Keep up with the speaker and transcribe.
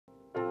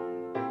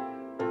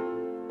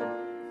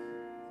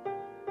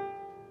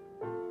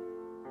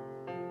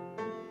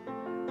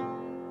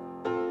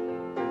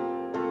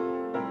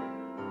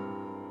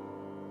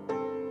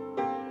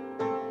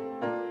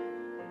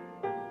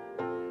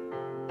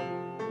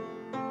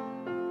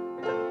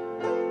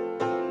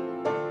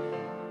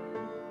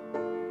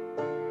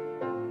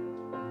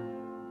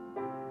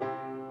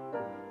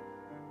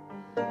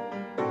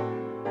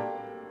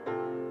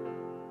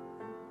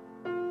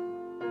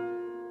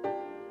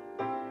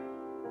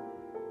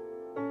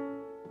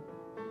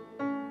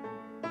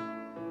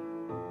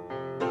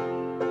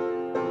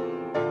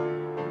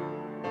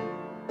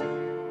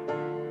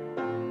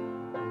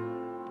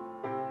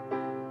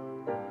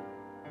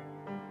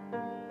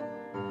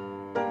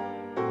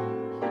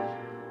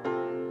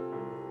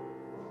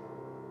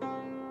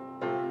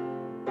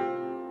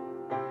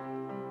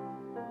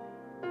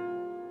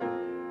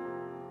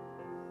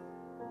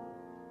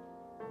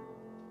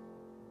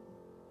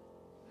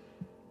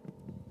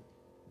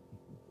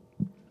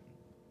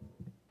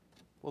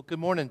Well, good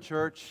morning,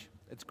 church.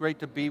 It's great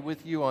to be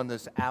with you on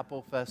this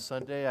Apple Fest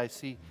Sunday. I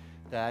see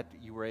that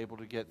you were able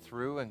to get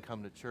through and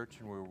come to church,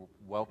 and we're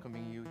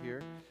welcoming you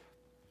here.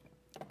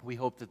 We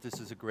hope that this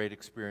is a great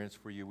experience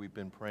for you. We've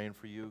been praying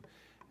for you,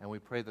 and we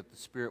pray that the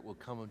Spirit will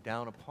come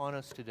down upon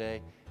us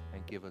today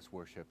and give us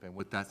worship. And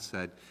with that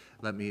said,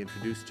 let me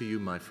introduce to you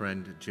my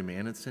friend Jim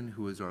Ananson,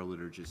 who is our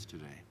liturgist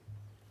today.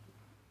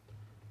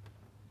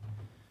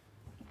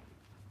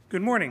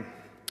 Good morning.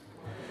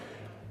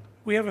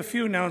 We have a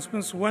few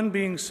announcements, one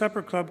being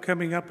Supper Club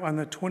coming up on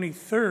the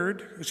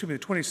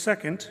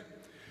 22nd.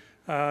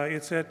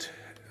 It's at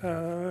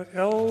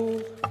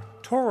El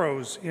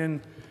Toro's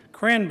in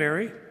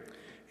Cranberry,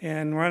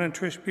 and Ron and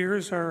Trish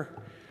Beers are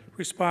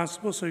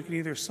responsible, so you can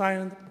either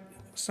sign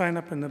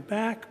up in the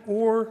back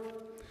or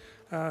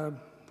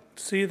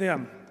see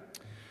them.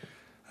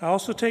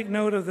 Also take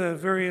note of the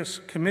various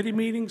committee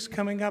meetings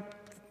coming up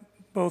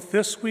both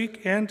this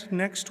week and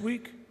next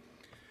week,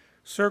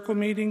 circle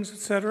meetings,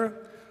 etc.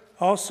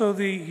 Also,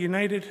 the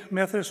United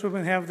Methodist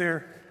Women have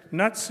their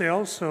nut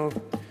sales, so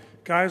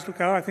guys, look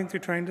out. I think they're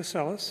trying to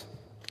sell us.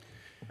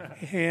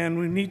 And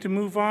we need to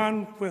move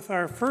on with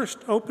our first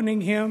opening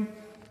hymn.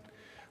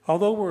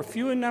 Although we're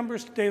few in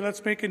numbers today,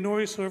 let's make a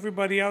noise so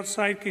everybody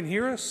outside can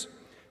hear us.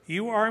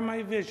 You Are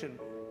My Vision.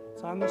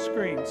 It's on the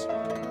screens.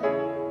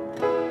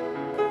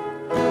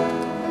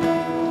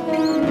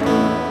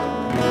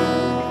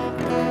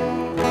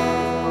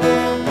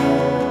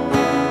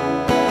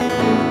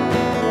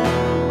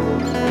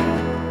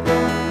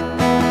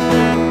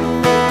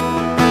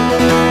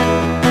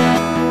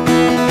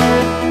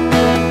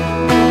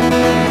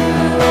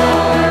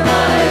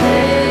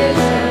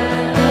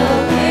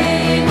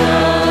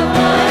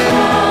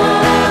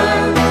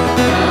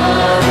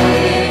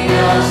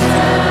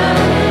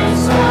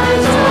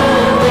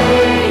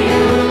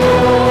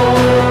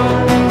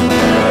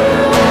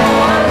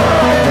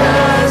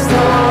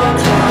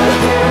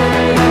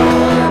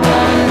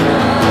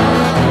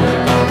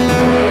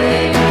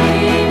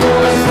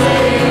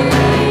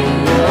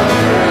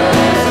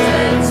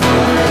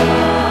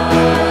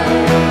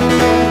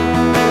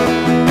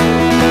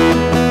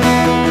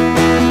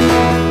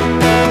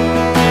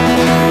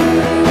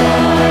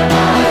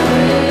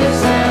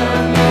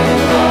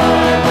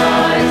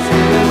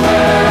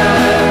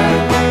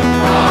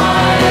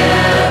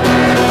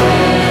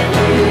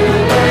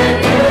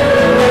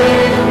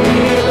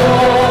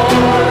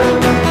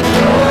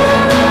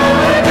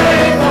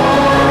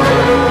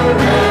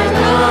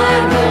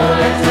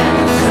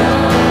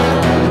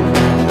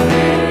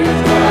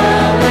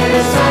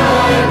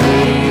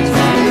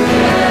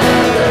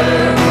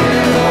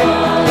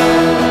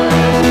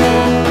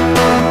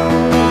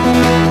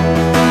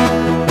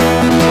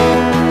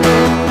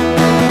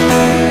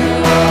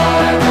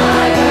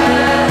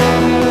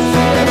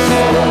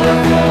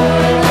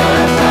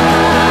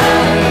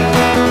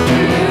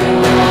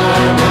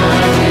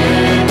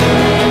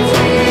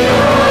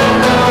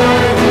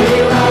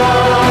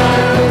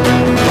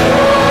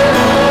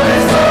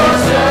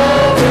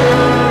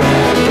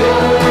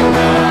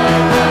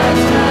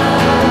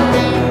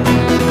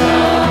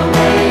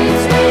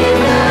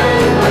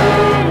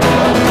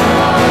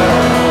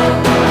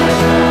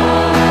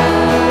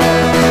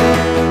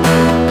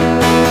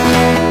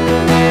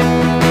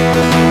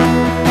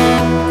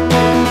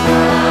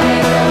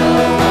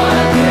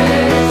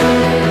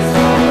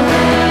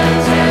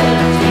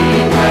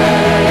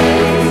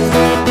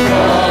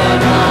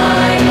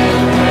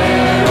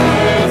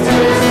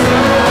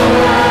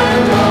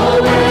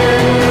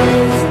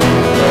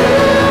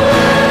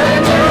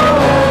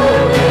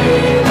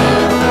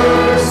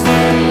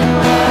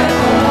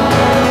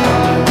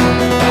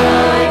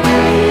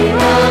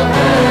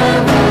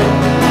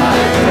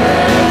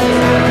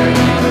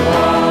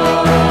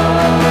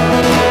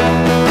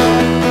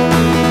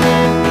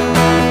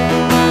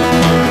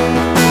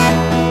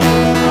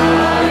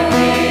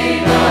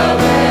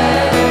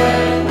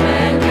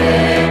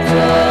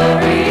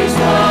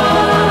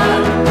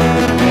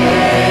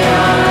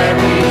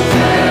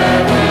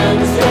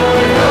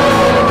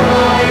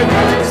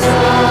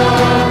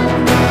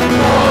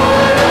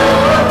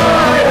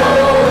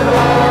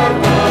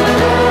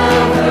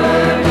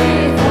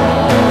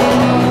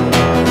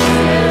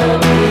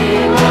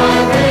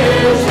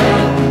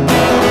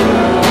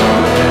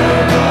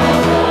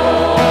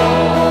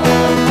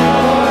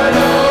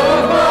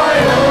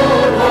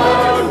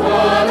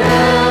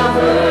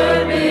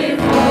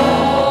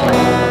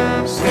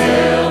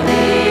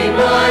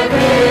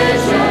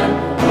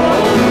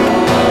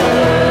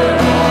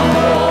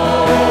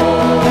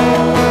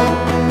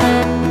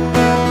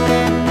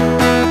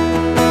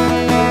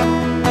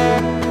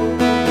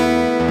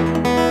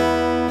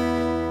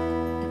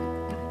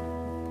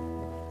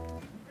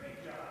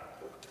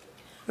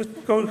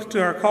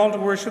 To our call to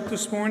worship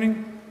this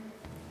morning.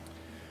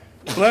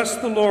 Bless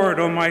the Lord,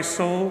 O my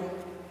soul,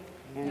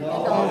 and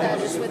all that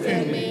is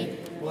within me.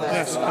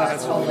 Bless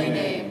God's holy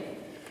name.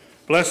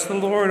 Bless the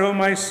Lord, O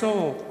my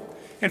soul,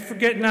 and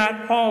forget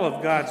not all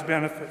of God's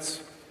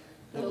benefits.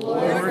 The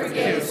Lord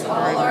forgives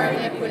all our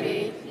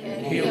iniquity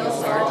and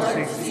heals all our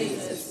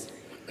diseases.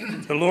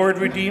 The Lord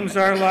redeems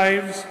our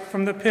lives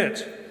from the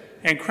pit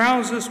and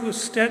crowns us with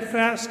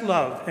steadfast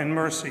love and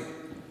mercy.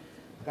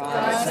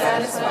 God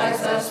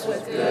satisfies us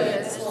with good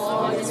as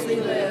long as we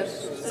live,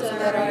 so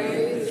that our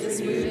youth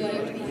is moved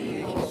like the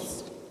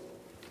eagles.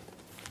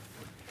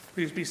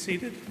 Please be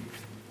seated.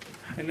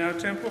 And now,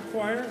 Temple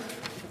Choir,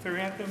 with their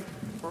anthem,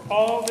 For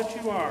All That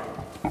You Are.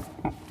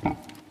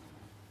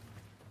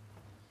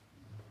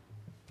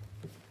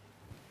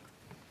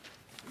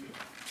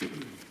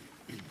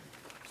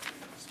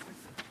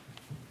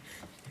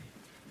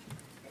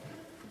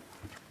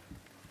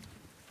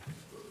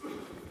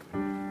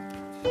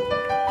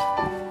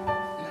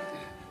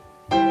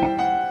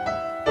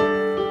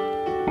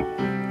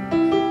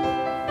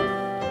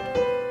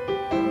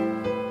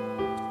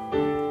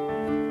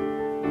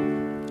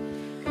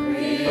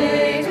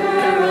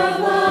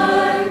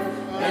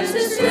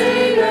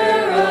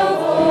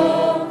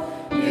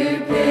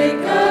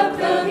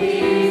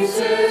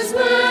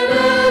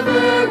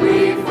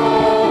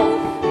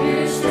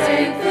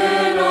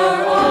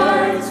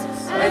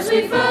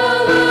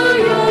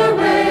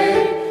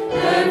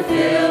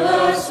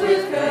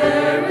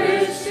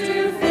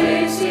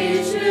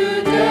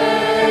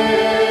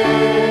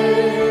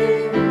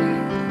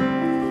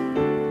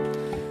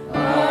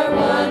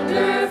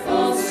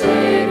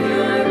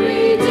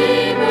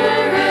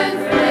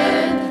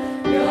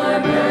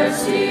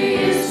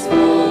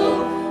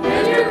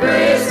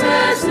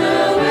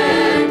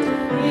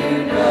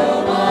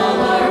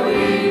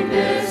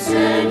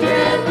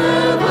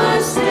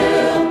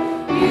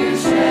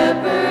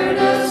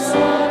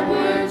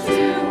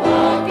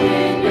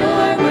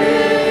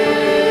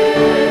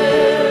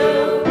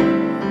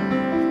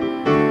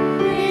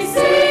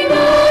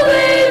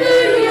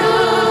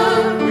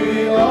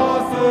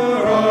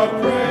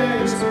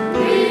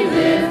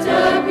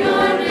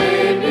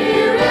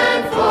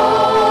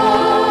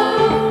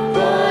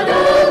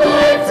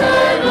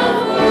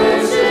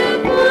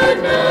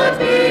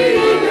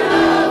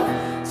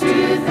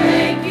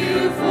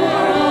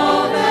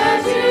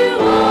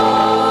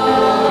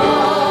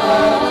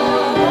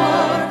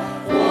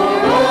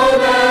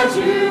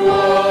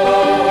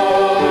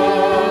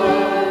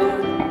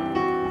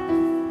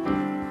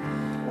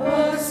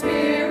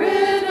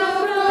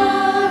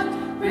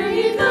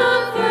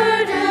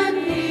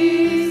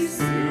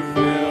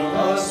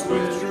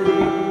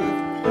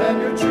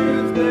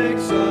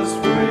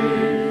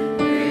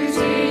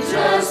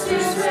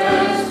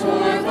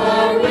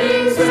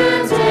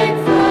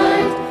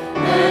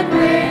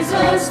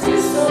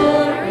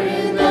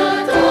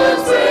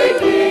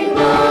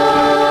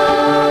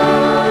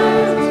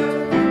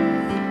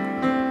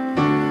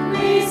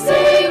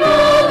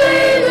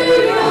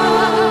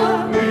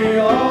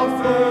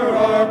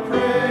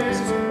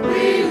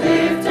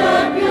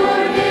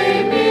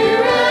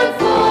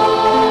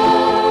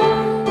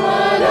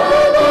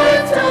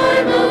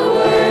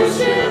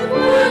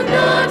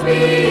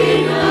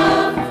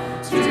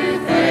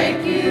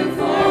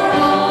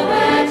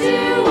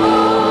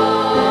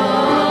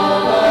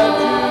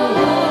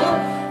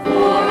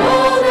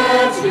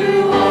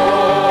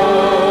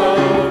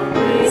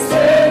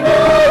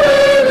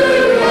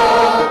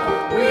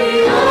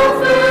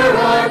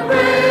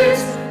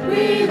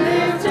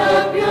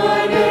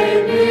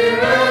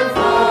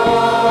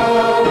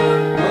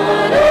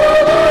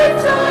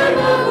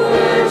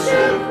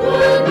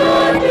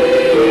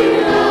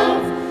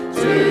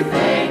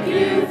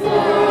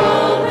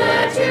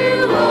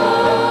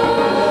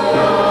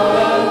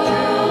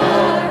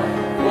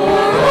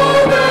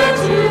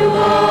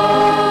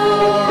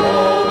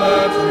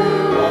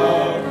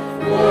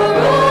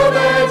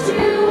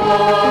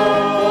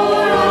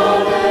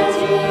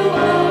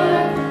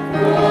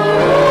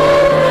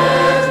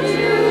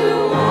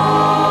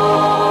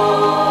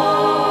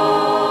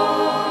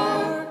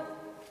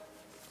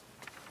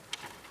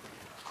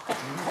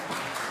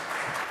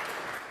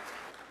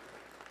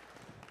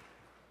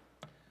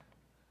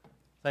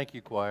 Thank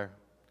you, choir.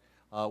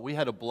 We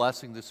had a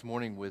blessing this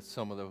morning with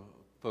some of the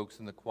folks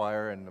in the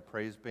choir and the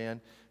praise band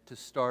to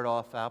start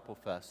off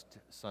Applefest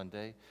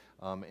Sunday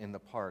in the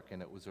park,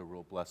 and it was a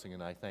real blessing,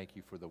 and I thank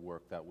you for the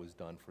work that was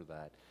done for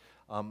that.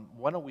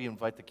 Why don't we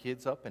invite the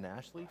kids up and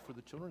Ashley for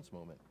the children's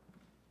moment.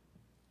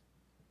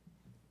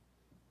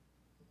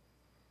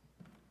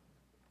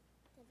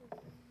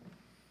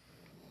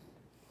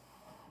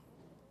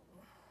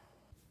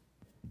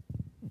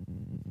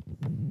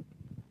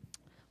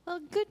 Well,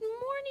 good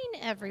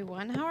morning,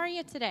 everyone. How are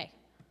you today?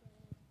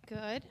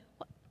 Good.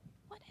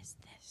 What is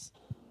this?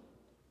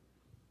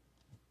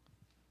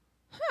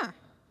 Huh.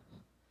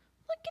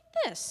 Look at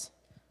this.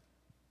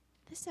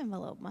 This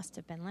envelope must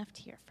have been left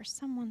here for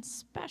someone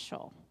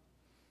special.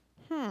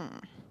 Ooh,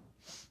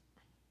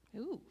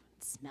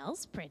 it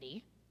smells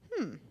pretty.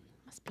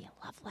 Must be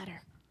a love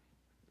letter.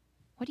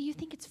 What do you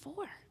think it's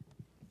for?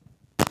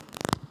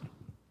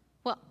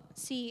 Well,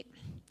 see,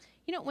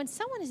 when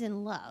someone is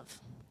in love,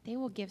 they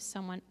will give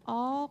someone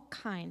all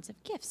kinds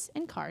of gifts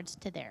and cards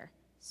to their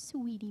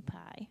sweetie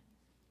pie.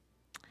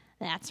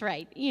 That's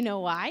right. You know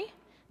why?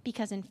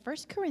 Because in 1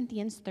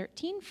 Corinthians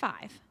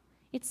 13:5,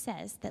 it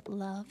says that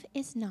love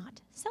is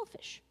not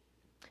selfish.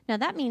 Now,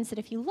 that means that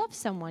if you love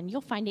someone,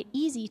 you'll find it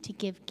easy to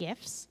give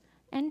gifts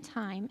and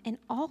time and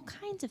all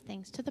kinds of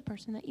things to the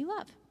person that you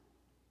love.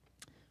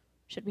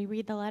 Should we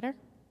read the letter?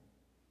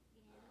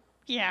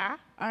 Yeah.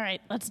 All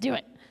right, let's do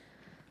it.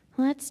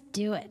 Let's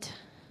do it.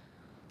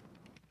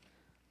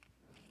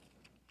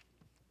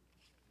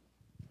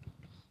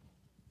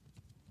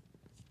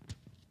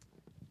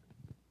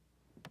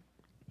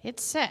 It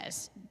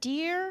says,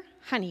 "Dear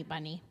Honey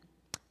Bunny,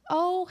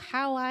 oh,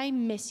 how I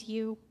miss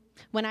you.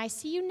 When I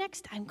see you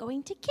next, I'm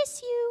going to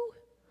kiss you.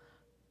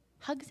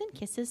 Hugs and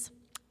kisses,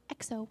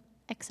 XO,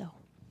 XO."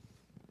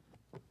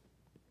 What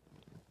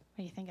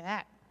do you think of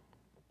that?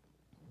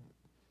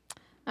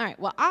 All right,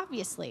 well,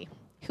 obviously,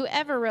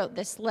 whoever wrote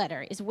this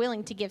letter is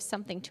willing to give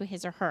something to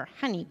his or her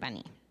honey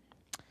bunny.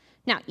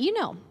 Now, you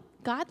know,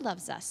 God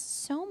loves us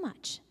so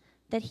much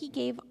that he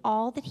gave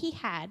all that he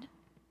had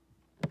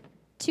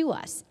to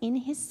us in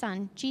his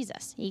son,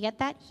 Jesus. You get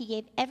that? He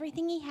gave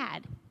everything he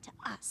had to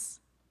us.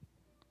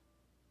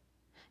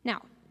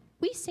 Now,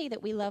 we say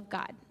that we love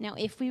God. Now,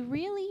 if we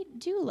really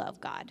do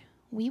love God,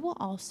 we will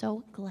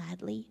also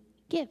gladly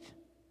give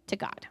to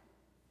God.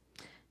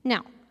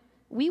 Now,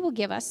 we will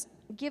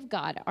give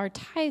God our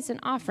tithes and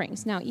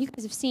offerings. Now, you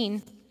guys have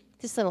seen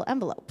this little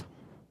envelope.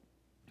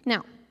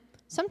 Now,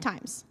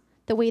 sometimes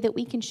the way that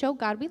we can show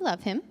God we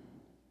love him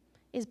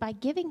is by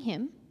giving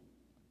him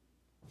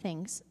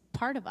things,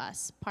 part of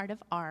us, part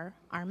of our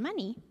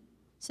money,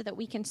 so that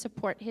we can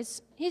support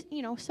his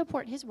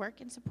support his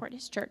work and support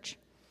his church.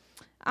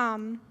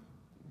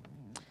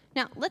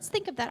 Now, let's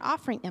think of that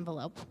offering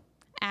envelope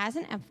as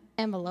an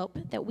envelope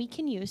that we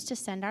can use to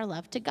send our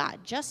love to God,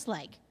 just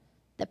like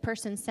the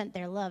person sent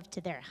their love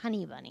to their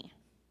honey bunny.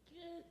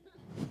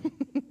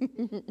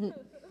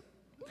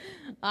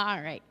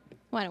 All right,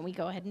 why don't we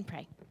go ahead and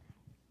pray.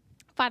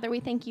 Father, we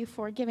thank you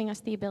for giving us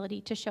the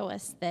ability to show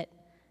us that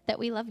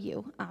we love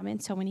you in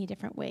so many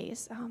different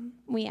ways.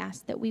 We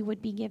ask that we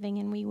would be giving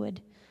and we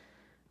would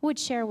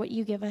share what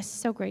you give us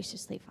so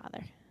graciously,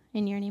 Father.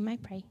 In your name I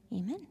pray,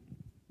 amen.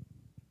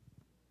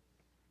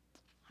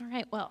 All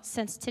right, well,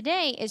 since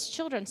today is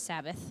Children's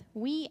Sabbath,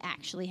 we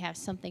actually have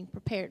something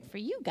prepared for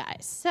you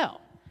guys. So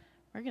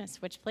we're going to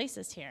switch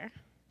places here,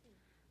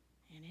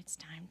 and it's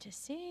time to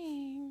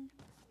sing.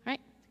 All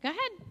right, go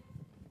ahead.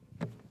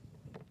 We're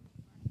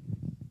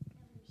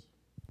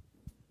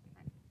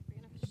going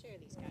to have to share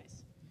these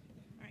guys.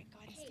 All right, go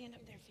ahead and stand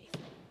up there, Faith.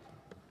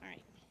 All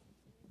right.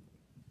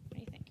 What do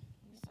you think?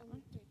 You got that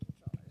one?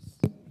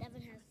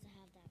 Devin has to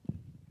have that.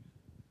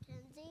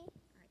 Kenzie?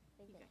 All right,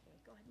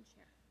 go ahead and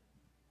share.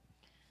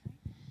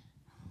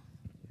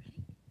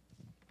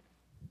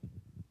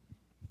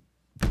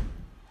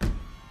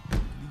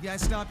 You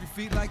guys stomp your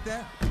feet like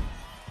that?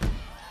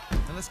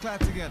 And let's clap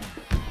together.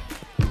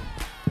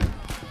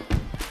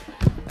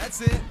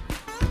 That's it.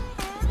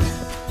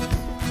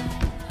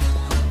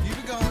 Keep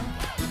it going.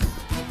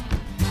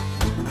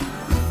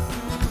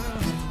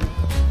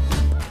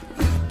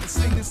 Let's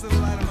sing this little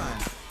light of mine.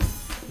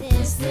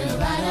 This little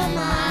light of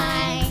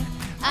mine,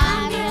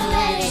 I'm gonna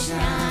let it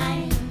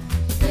shine.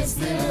 This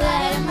little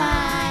light of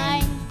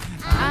mine,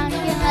 I'm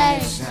gonna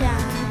let it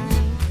shine.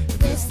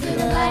 This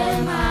little light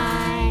of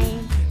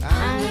mine,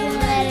 I'm gonna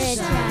let it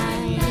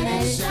shine.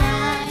 Let it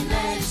shine,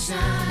 let it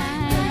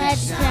shine, let it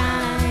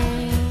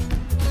shine.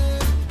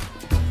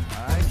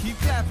 All right, keep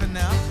clapping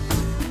now.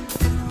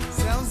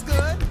 Sounds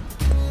good?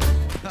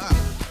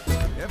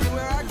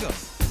 Everywhere I go.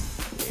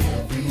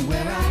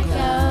 Everywhere I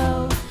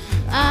go,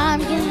 I'm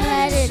gonna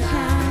let it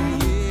shine.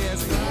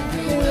 Yes,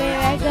 Everywhere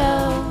I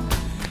go,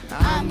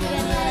 I'm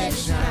gonna let it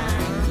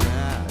shine.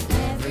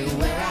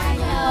 Everywhere I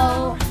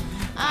go,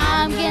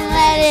 I'm gonna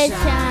let it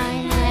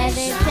shine. Let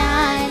it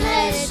shine,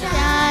 let it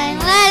shine,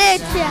 let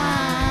it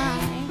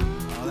shine.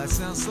 Oh, that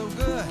sounds so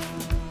good.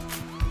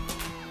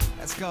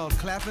 That's called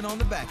clapping on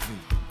the back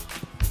beat.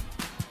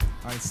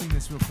 All right, sing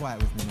this real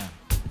quiet with me now.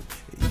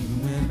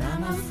 Even when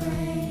I'm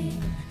afraid,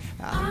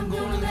 I'm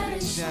gonna let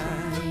it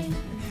shine.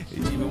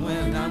 Even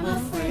when I'm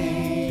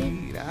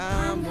afraid,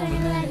 I'm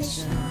gonna let it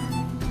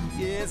shine.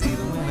 Yes,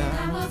 even when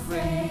I'm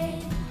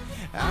afraid,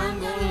 I'm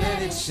gonna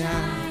let it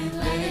shine.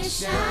 Let it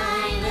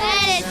shine,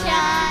 Let it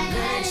shine,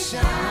 let it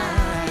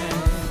shine.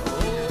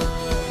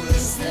 Oh,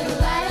 this little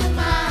light of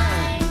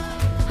mine,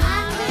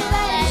 I'm gonna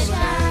let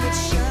it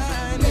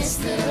shine. This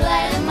little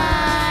light of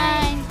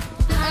mine,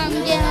 I'm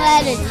gonna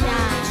let it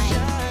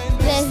shine.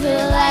 This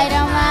little light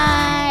of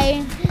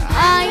mine,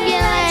 I'm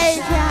gonna let it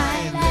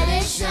shine. Let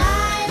it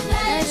shine,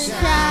 let it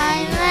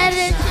shine, let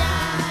it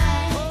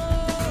shine.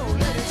 Oh,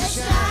 let it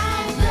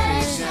Shine,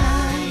 let it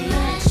shine,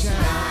 let it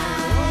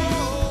shine.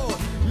 Oh,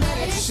 let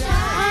it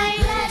Shine,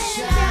 let it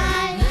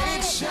shine, let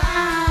it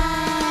shine.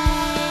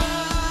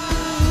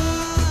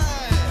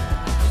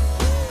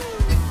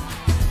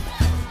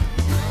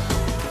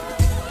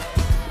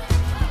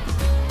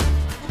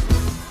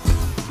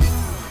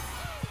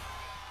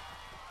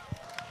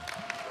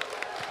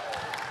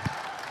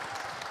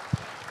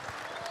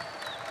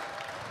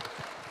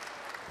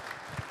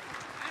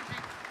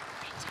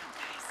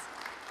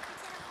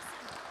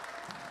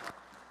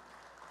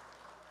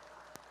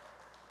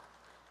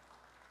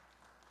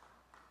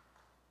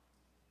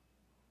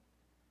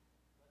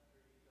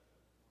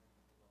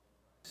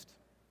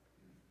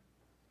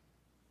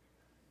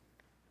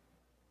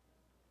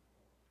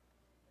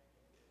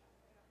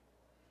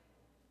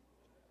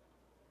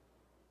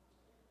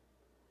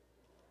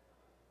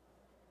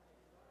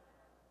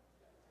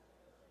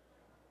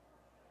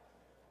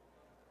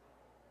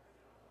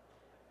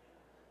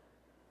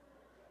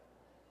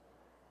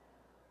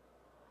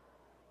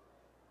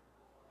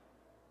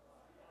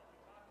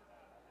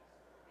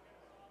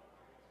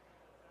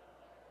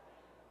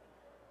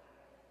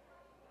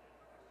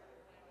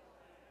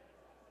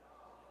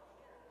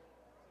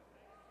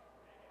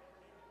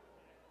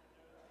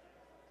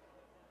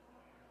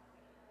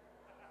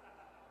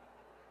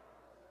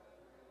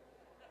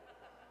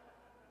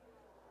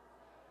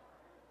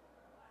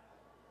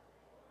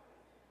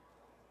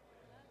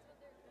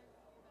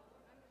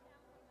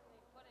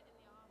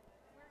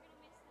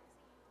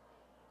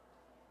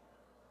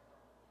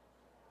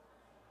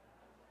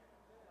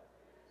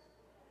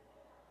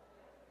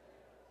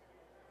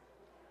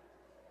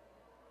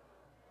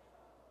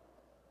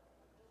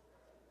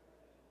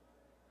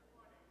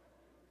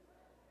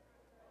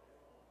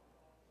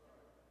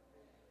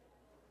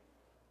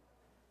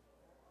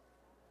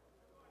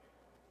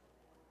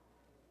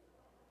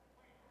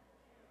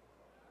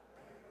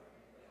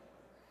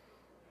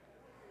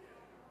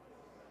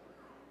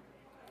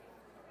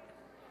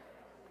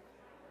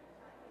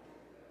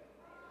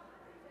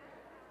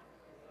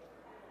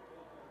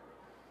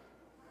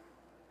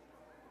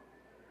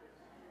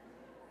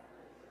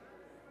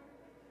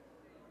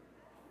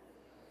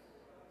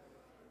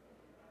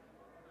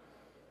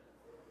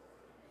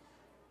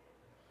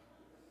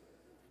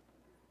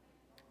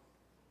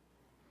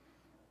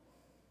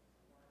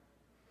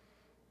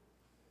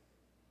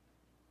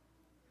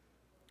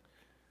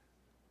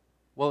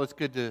 Well, it's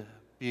good to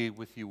be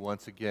with you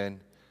once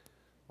again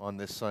on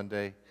this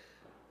Sunday.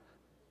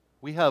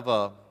 We have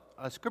a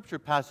scripture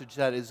passage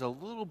that is a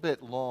little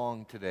bit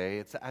long today.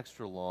 It's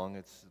extra long.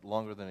 It's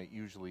longer than it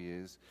usually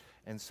is.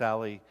 And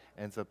Sally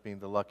ends up being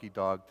the lucky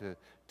dog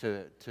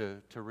to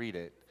read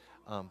it.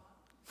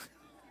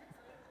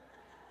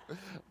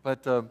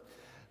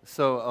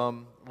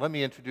 So let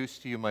me introduce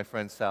to you my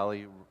friend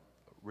Sally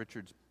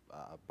Richards,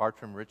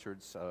 Bartram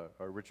Richards,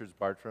 or Richards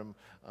Bartram,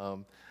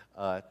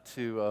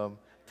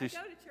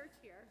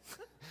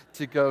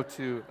 to go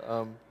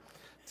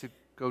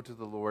to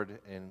the Lord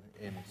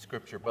in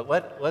Scripture. But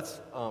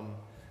let's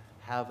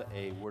have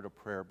a word of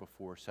prayer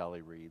before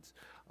Sally reads.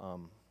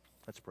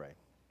 Let's pray.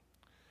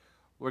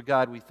 Lord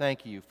God, we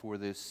thank you for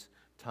this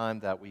time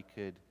that we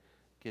could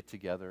get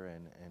together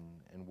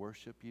and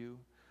worship you.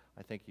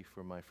 I thank you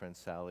for my friend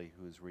Sally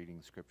who is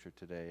reading Scripture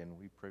today, and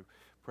we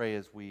pray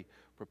as we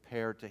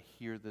prepare to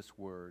hear this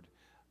word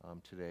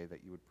today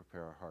that you would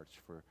prepare our hearts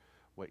for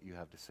what you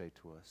have to say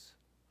to us.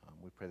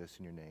 We pray this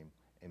in your name.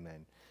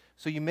 Amen.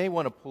 So you may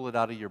want to pull it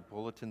out of your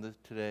bulletin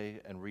today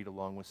and read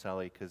along with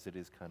Sally because it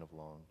is kind of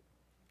long.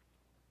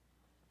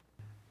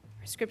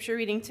 Our scripture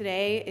reading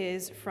today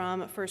is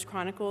from 1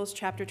 Chronicles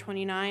chapter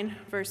 29,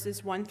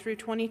 verses 1 through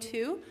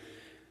 22.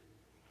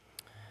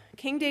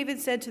 King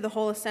David said to the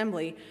whole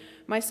assembly,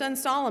 "My son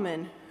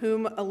Solomon,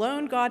 whom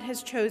alone God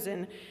has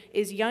chosen,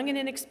 is young and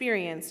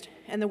inexperienced,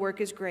 and the work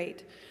is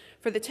great.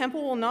 For the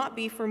temple will not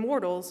be for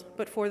mortals,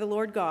 but for the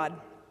Lord God.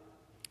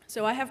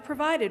 So I have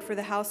provided for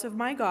the house of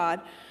my God,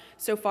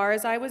 so far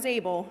as I was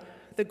able,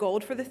 the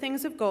gold for the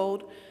things of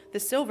gold, the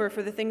silver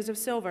for the things of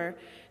silver,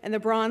 and the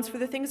bronze for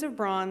the things of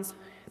bronze,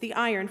 the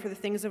iron for the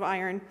things of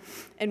iron,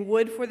 and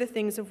wood for the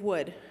things of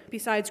wood,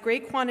 besides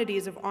great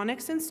quantities of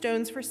onyx and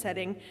stones for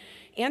setting,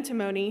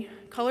 antimony,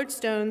 colored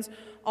stones,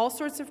 all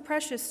sorts of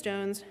precious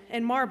stones,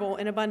 and marble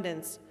in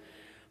abundance.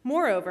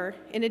 Moreover,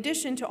 in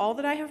addition to all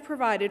that I have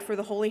provided for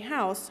the holy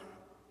house,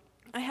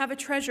 I have a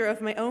treasure of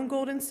my own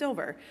gold and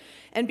silver,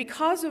 and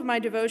because of my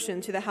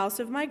devotion to the house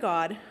of my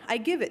God, I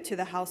give it to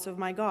the house of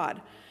my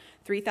God.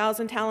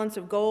 3,000 talents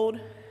of gold,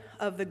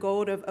 of the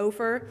gold of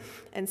Ophir,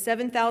 and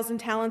 7,000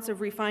 talents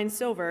of refined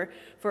silver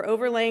for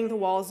overlaying the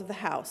walls of the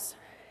house,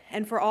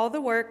 and for all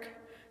the work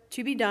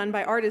to be done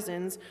by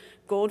artisans,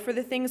 gold for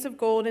the things of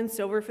gold and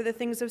silver for the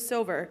things of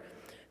silver.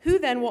 Who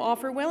then will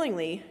offer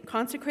willingly,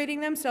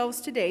 consecrating themselves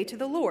today to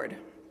the Lord?"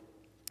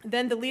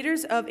 Then the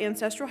leaders of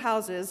ancestral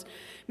houses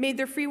made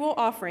their freewill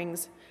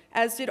offerings,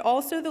 as did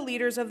also the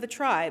leaders of the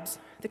tribes,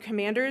 the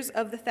commanders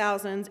of the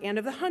thousands and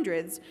of the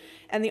hundreds,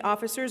 and the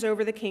officers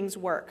over the king's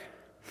work.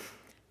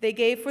 They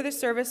gave for the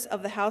service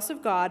of the house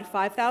of God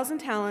 5,000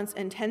 talents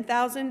and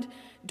 10,000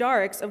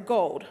 darics of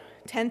gold,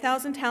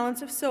 10,000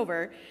 talents of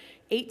silver,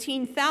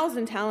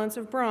 18,000 talents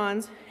of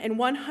bronze, and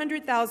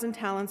 100,000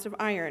 talents of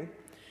iron.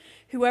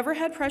 Whoever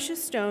had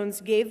precious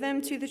stones gave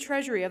them to the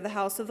treasury of the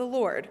house of the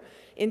Lord,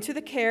 into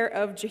the care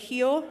of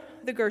Jehiel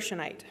the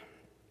Gershonite.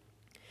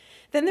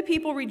 Then the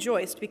people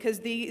rejoiced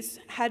because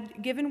these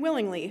had given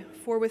willingly,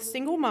 for with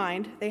single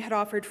mind they had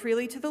offered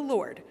freely to the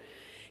Lord.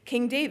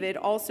 King David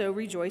also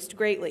rejoiced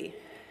greatly.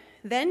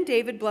 Then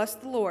David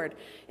blessed the Lord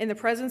in the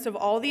presence of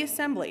all the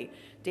assembly.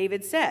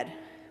 David said,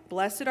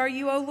 "Blessed are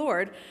you, O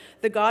Lord,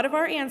 the God of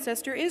our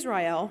ancestor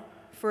Israel,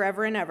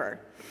 forever and ever.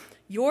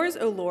 Yours,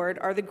 O Lord,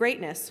 are the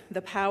greatness,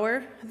 the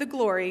power, the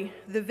glory,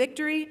 the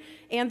victory,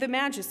 and the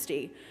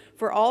majesty.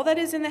 For all that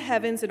is in the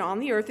heavens and on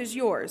the earth is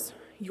yours.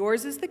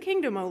 Yours is the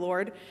kingdom, O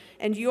Lord,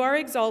 and you are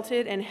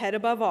exalted and head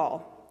above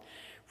all.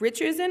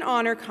 Riches and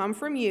honor come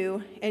from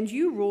you, and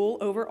you rule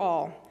over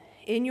all.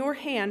 In your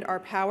hand are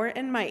power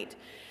and might,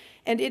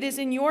 and it is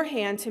in your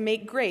hand to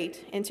make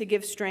great and to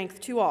give strength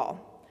to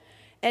all.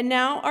 And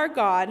now, our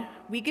God,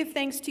 we give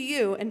thanks to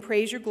you and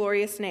praise your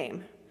glorious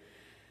name.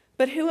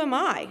 But who am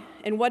I,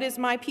 and what is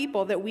my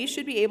people, that we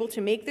should be able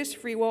to make this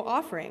freewill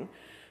offering?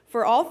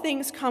 For all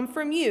things come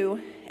from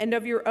you, and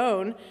of your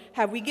own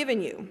have we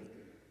given you.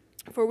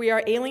 For we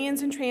are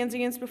aliens and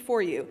transients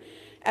before you,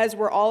 as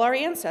were all our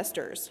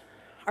ancestors.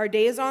 Our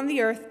days on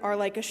the earth are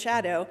like a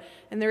shadow,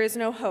 and there is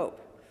no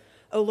hope.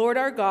 O Lord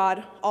our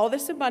God, all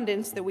this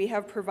abundance that we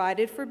have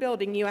provided for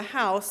building you a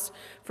house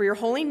for your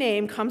holy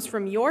name comes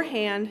from your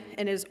hand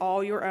and is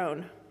all your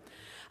own.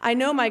 I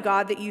know, my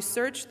God, that you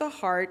search the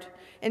heart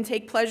and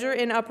take pleasure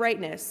in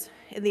uprightness.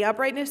 In the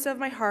uprightness of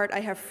my heart I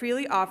have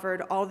freely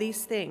offered all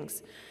these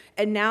things.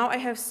 And now I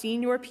have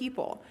seen your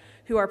people,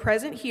 who are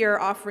present here,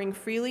 offering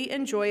freely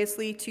and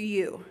joyously to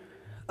you.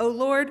 O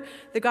Lord,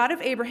 the God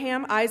of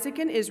Abraham, Isaac,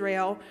 and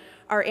Israel,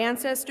 our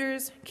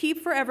ancestors,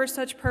 keep forever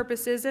such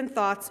purposes and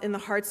thoughts in the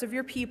hearts of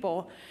your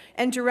people,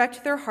 and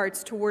direct their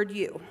hearts toward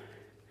you.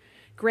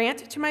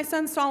 Grant to my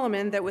son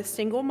Solomon that with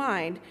single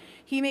mind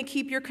he may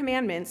keep your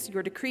commandments,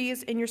 your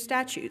decrees, and your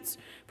statutes,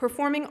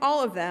 performing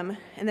all of them,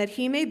 and that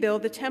he may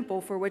build the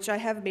temple for which I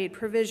have made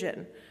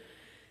provision."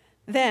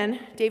 Then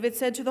David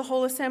said to the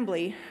whole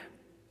assembly,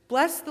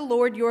 "Bless the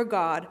Lord your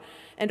God."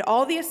 And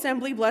all the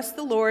assembly blessed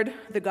the Lord,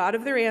 the God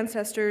of their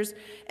ancestors,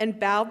 and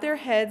bowed their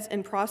heads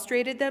and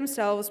prostrated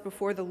themselves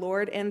before the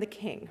Lord and the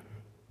king.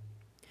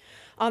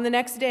 On the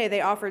next day,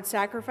 they offered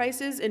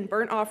sacrifices and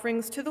burnt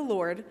offerings to the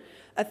Lord,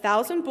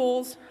 1,000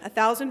 bulls,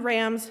 1,000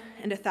 rams,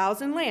 and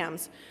 1,000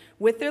 lambs,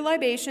 with their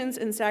libations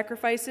and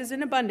sacrifices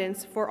in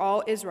abundance for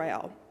all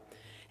Israel.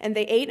 And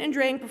they ate and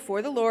drank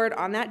before the Lord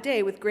on that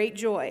day with great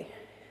joy.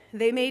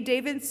 They made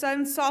David's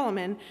son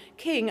Solomon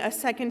king a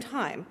second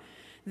time.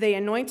 They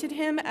anointed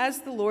him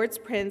as the Lord's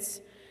prince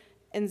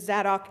and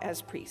Zadok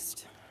as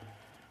priest.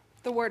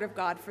 The word of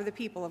God for the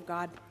people of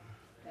God.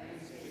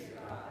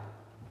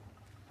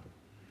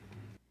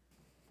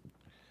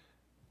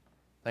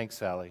 Thanks,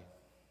 Sally.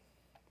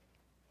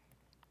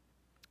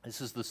 This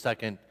is the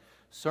second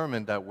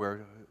sermon that we're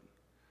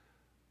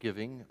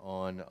giving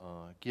on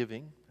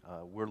giving.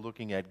 We're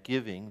looking at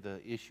giving,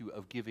 the issue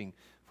of giving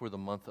for the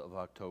month of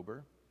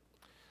October.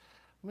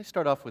 Let me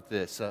start off with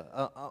this.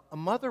 A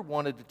mother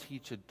wanted to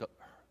teach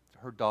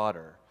her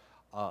daughter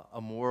a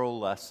moral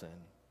lesson.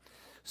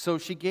 So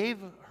she gave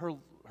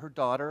her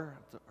daughter,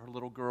 her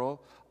little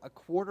girl,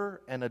 $0.25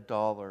 and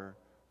 $1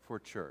 for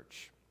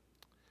church.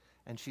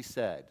 And she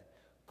said,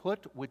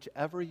 "Put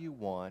whichever you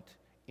want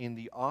in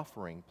the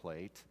offering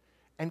plate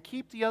and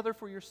keep the other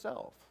for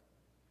yourself."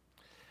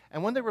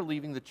 And when they were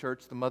leaving the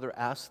church, the mother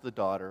asked the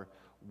daughter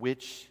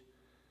which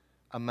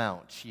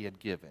amount she had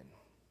given.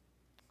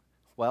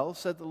 "Well,"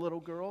 said the little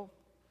girl,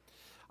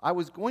 "I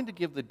was going to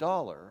give the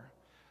 $1,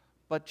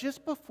 but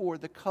just before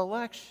the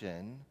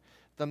collection,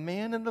 the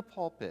man in the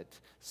pulpit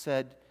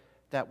said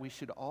that we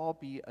should all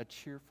be a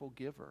cheerful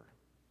giver.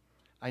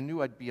 I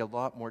knew I'd be a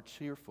lot more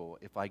cheerful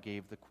if I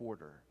gave the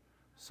 $0.25,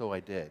 so I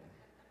did."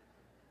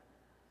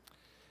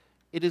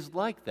 It is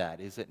like that,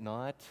 is it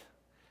not?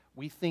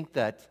 We think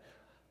that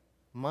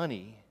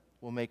money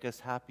will make us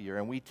happier,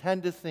 and we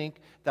tend to think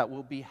that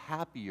we'll be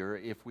happier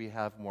if we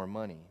have more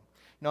money.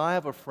 Now, I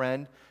have a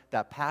friend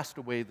that passed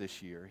away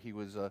this year. He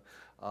was a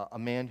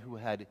man who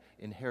had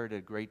inherited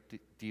a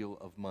great deal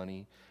of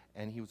money,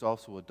 and he was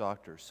also a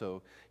doctor,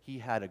 so he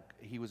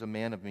was a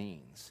man of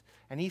means.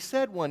 And he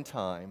said one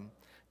time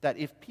that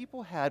if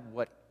people had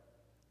what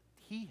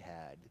he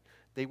had,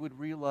 they would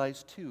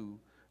realize, too,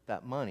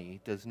 that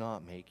money does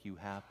not make you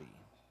happy.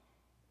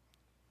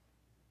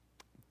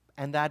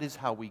 And that is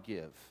how we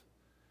give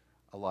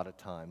a lot of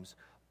times,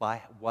 by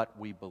what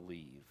we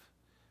believe.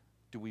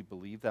 Do we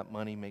believe that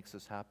money makes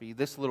us happy?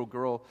 This little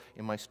girl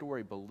in my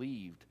story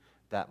believed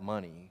that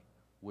money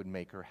would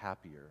make her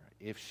happier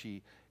if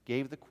she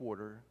gave the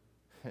 $0.25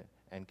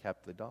 and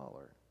kept the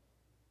 $1.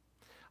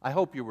 I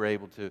hope you were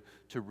able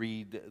to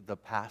read the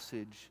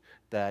passage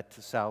that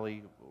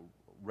Sally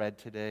read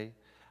today,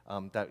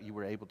 that you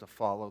were able to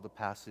follow the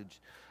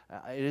passage.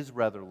 It is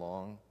rather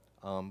long,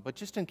 but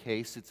just in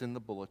case, it's in the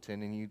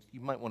bulletin, and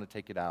you might want to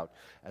take it out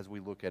as we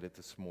look at it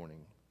this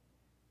morning.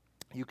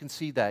 You can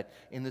see that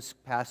in this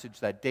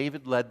passage that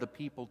David led the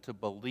people to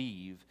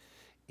believe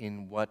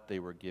in what they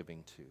were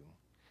giving to.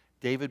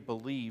 David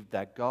believed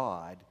that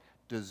God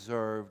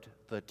deserved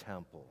the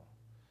temple.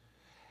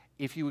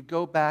 If you would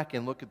go back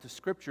and look at the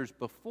scriptures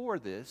before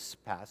this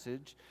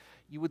passage,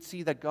 you would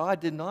see that God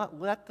did not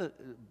let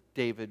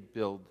David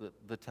build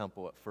the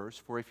temple at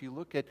first. For if you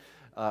look at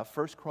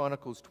 1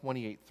 Chronicles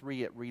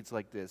 28:3, it reads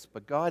like this: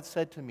 "But God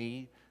said to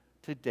me,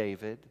 to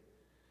David,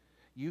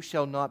 you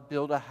shall not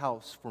build a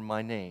house for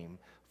my name,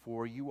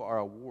 for you are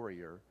a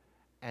warrior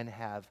and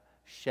have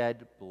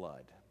shed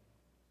blood."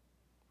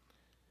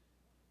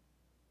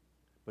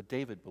 But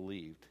David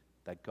believed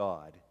that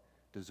God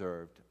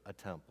deserved a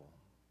temple.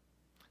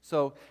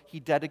 So he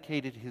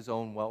dedicated his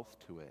own wealth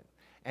to it.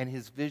 And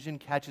his vision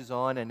catches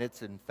on, and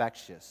it's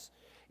infectious.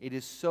 It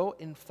is so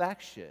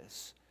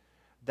infectious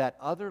that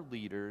other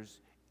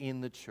leaders in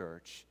the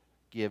church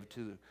give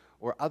to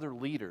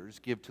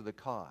the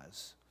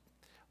cause.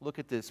 Look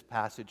at this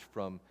passage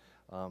from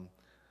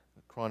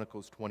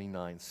Chronicles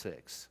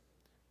 29:6.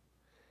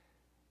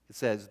 It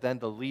says, "Then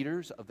the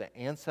leaders of the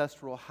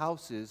ancestral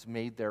houses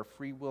made their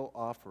free will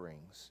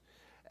offerings,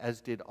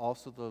 as did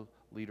also the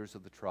leaders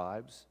of the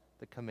tribes,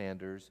 the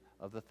commanders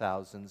of the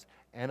thousands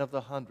and of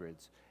the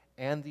hundreds,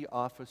 and the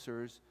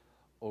officers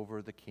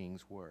over the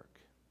king's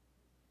work."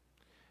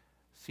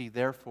 See,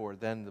 therefore,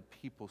 then the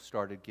people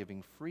started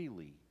giving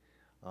freely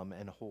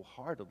and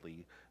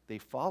wholeheartedly. They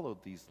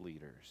followed these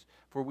leaders.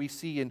 For we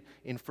see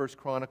in 1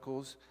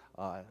 Chronicles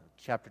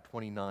chapter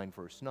 29,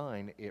 verse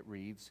 9, it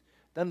reads,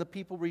 "Then the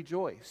people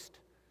rejoiced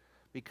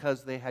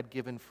because they had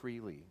given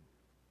freely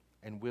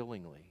and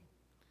willingly.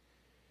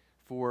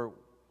 For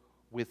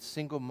with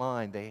single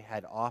mind they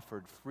had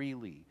offered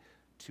freely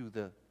to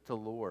the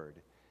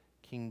Lord.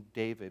 King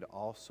David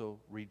also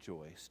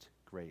rejoiced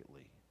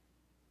greatly."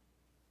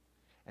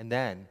 And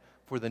then,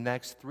 for the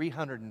next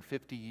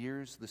 350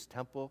 years, this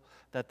temple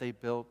that they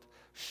built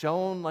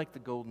shone like the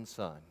golden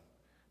sun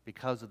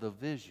because of the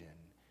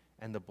vision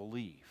and the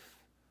belief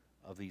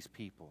of these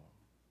people.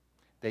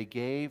 They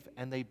gave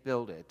and they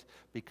built it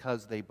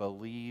because they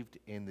believed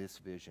in this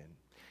vision.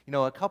 You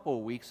know, a couple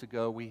of weeks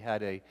ago, we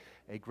had a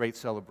great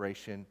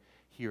celebration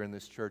here in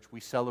this church.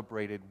 We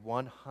celebrated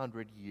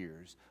 100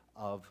 years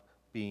of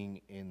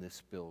being in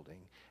this building.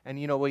 And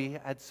you know, we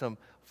had some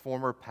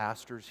former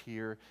pastors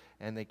here,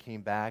 and they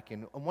came back.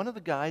 And one of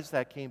the guys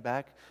that came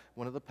back,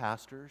 one of the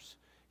pastors,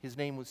 his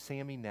name was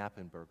Sammy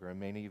Knappenberger, and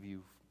many of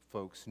you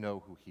folks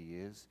know who he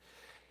is.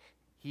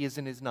 He is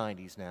in his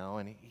 90s now,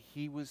 and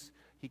he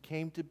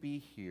came to be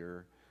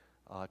here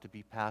to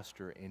be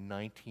pastor in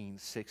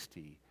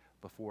 1960,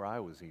 before I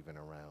was even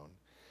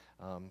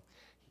around.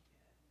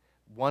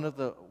 One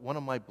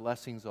of my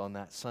blessings on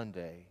that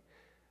Sunday,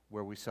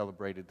 where we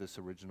celebrated this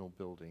original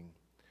building,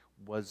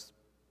 was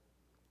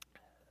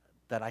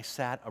that I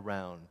sat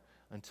around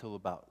until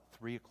about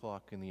 3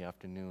 o'clock in the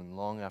afternoon,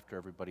 long after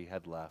everybody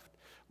had left,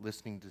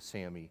 listening to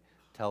Sammy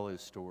tell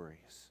his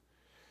stories.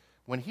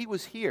 When he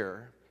was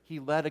here, he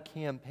led a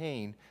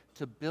campaign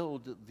to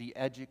build the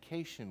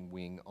education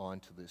wing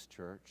onto this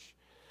church.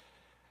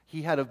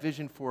 He had a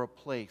vision for a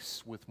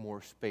place with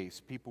more space.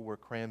 People were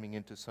cramming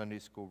into Sunday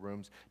school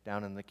rooms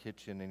down in the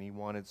kitchen, and he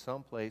wanted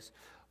someplace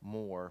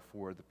more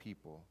for the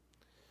people.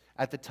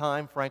 At the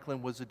time,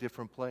 Franklin was a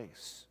different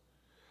place.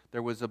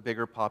 There was a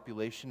bigger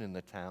population in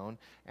the town,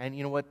 and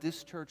you know what?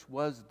 This church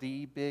was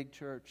the big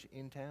church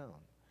in town.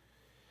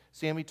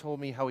 Sammy told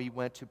me how he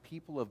went to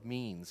people of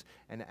means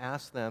and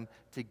asked them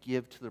to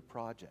give to the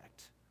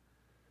project.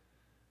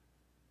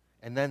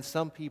 And then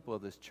some people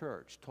of this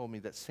church told me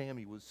that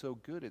Sammy was so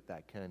good at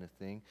that kind of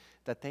thing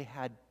that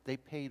they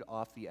paid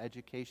off the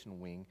education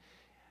wing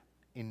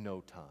in no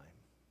time.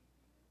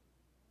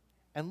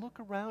 And look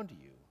around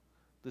you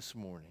this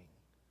morning.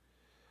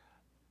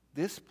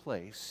 This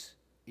place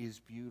is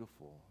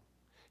beautiful.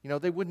 You know,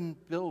 they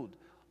wouldn't build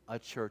a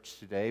church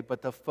today,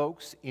 but the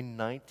folks in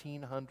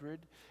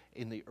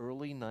in the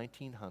early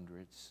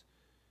 1900s,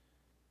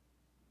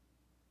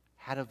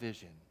 had a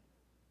vision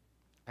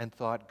and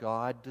thought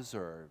God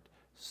deserved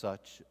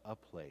such a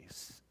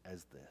place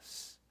as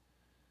this.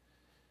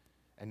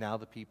 And now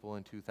the people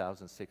in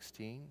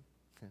 2016,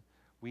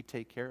 we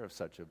take care of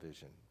such a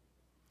vision.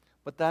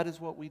 But that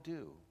is what we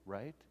do,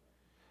 right?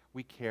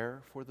 We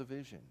care for the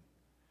vision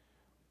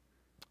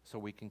so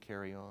we can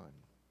carry on.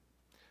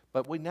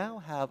 But we now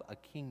have a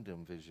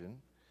kingdom vision.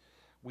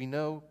 We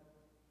know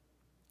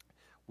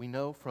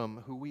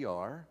from who we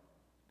are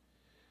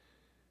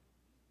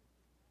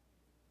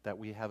that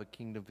we have a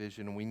kingdom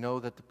vision, and we know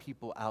that the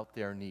people out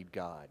there need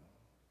God.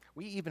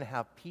 We even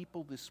have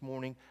people this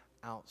morning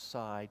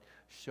outside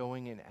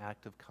showing an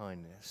act of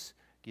kindness,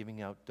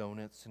 giving out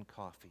donuts and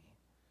coffee,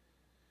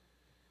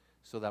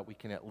 so that we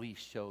can at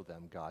least show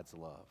them God's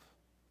love.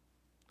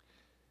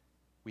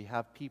 We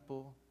have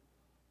people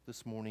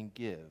this morning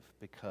give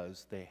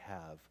because they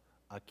have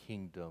a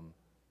kingdom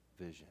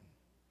vision.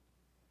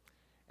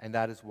 And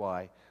that is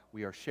why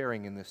we are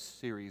sharing in this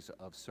series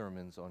of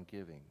sermons on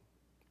giving.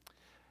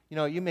 You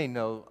know, you may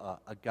know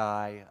a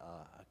guy,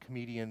 a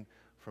comedian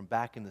from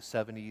back in the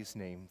 70s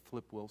named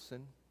Flip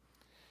Wilson.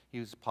 He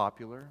was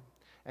popular.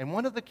 And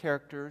one of the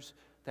characters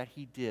that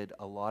he did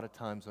a lot of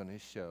times on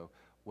his show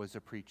was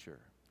a preacher.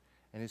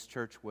 And his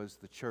church was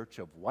the church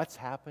of What's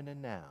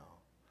Happening Now,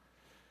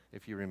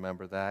 if you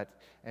remember that.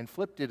 And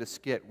Flip did a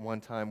skit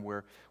one time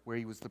where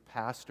he was the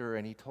pastor,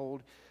 and he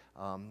told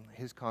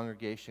his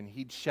congregation,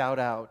 he'd shout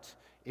out,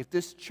 if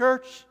this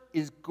church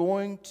is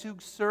going to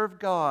serve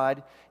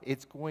God,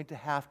 it's going to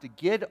have to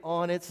get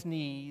on its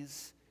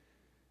knees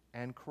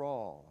and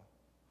crawl.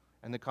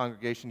 And the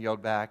congregation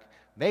yelled back,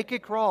 make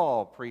it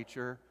crawl,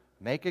 preacher,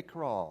 make it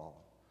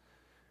crawl.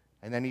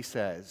 And then he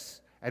says,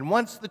 and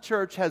once the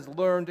church has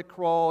learned to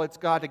crawl, it's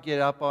got to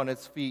get up on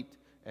its feet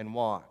and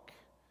walk.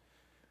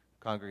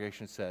 The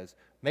congregation says,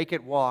 make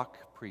it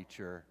walk,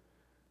 preacher,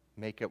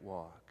 make it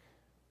walk.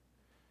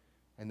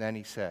 And then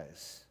he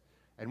says,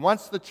 and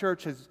once the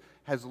church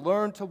has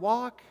learned to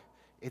walk,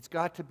 it's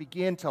got to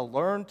begin to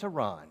learn to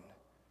run.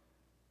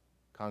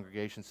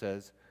 Congregation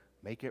says,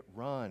 make it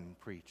run,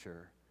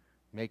 preacher,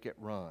 make it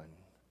run.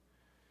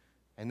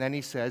 And then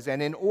he says,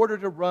 and in order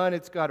to run,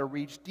 it's got to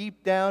reach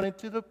deep down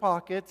into the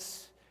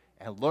pockets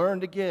and learn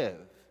to give.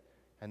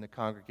 And the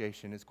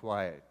congregation is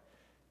quiet.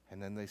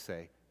 And then they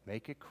say,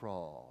 make it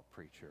crawl,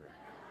 preacher,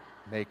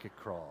 make it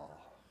crawl.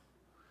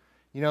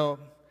 You know,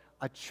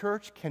 a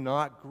church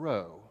cannot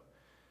grow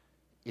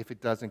if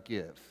it doesn't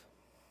give.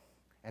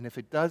 And if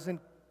it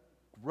doesn't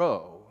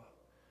grow,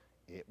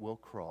 it will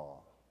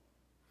crawl.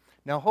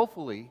 Now,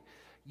 hopefully,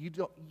 you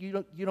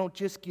don't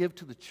just give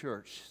to the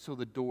church so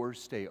the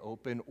doors stay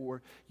open,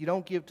 or you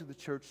don't give to the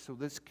church so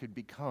this could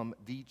become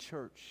the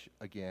church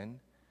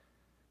again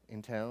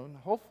in town.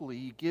 Hopefully,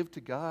 you give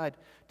to God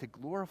to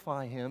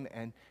glorify Him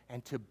and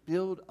to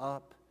build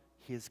up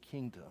His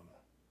kingdom.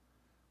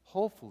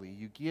 Hopefully,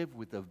 you give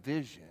with a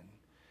vision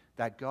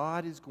that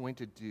God is going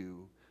to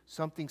do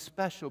something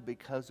special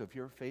because of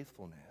your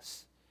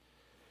faithfulness.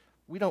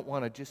 We don't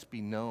want to just be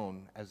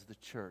known as the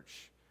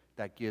church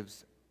that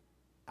gives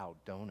out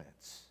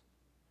donuts.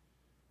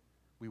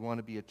 We want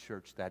to be a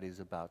church that is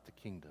about the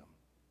kingdom.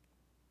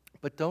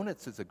 But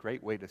donuts is a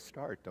great way to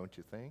start, don't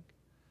you think?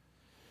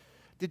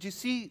 Did you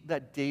see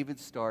that David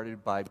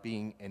started by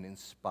being an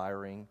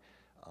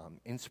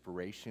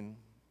inspiration?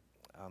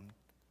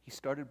 He He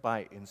started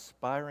by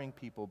inspiring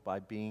people by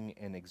being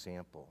an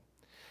example.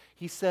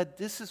 He said,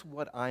 "This is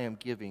what I am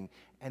giving,"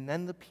 and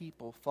then the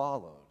people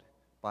followed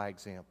by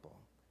example.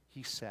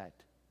 He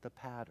set the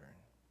pattern.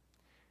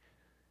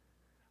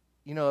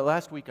 You know,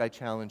 last week I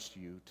challenged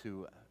you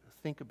to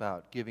think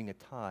about giving a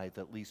tithe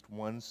at least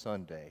one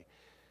Sunday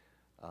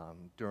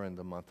during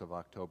the month of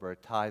October. A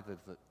tithe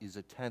is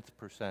a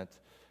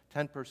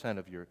 10%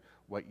 of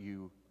what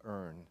you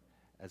earn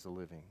as a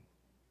living.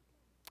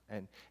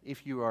 And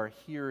if you are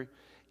here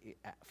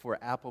for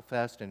Apple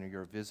Fest and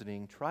you're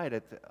visiting, try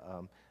it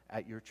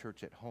at your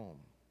church at home.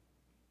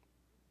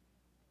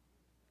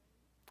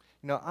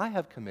 You know, I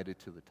have committed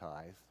to the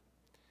tithe.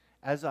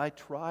 As I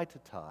try to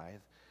tithe,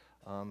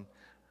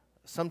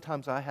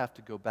 sometimes I have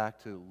to go back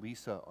to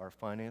Lisa, our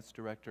finance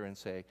director, and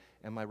say,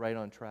 am I right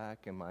on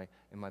track? Am I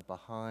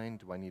behind?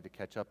 Do I need to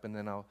catch up? And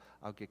then I'll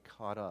get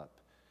caught up.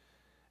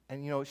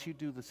 And, you know, she'd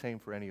do the same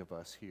for any of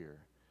us here.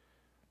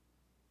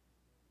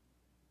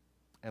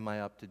 Am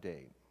I up to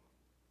date?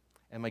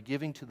 Am I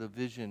giving to the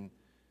vision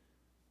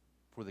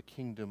for the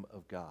kingdom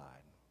of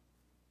God,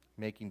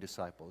 making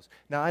disciples?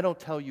 Now, I don't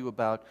tell you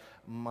about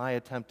my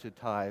attempt to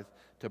tithe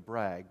to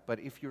brag,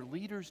 but if your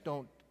leaders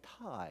don't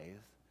tithe,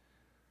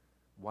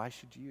 why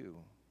should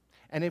you?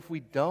 And if we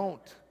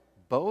don't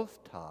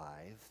both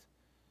tithe,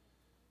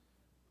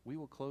 we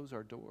will close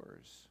our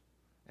doors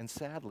and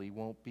sadly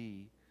won't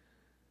be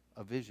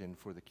a vision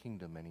for the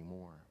kingdom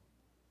anymore.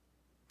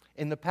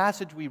 In the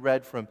passage we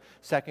read from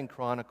 2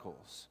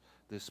 Chronicles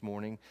this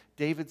morning,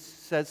 David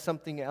says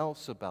something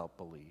else about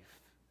belief.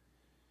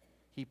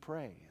 He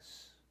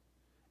prays.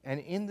 And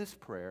in this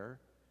prayer,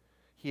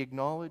 he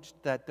acknowledged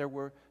that they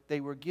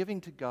were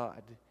giving to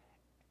God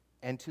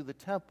and to the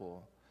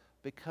temple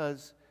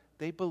because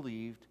they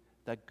believed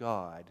that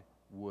God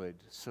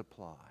would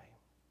supply.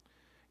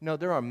 You know,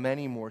 there are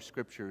many more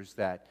scriptures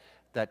that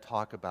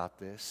talk about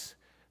this,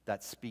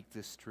 that speak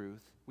this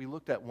truth. We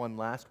looked at one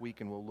last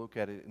week, and we'll look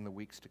at it in the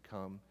weeks to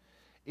come.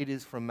 It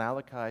is from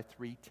Malachi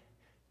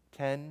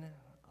 3:10.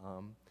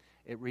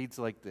 It reads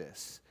like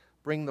this: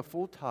 "Bring the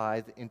full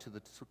tithe into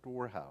the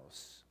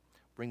storehouse.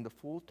 Bring the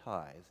full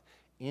tithe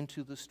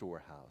into the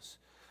storehouse,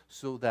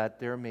 so that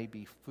there may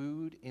be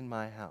food in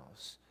my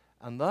house.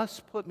 And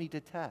thus put me to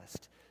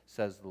test,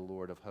 says the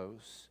Lord of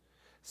hosts.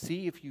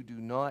 See if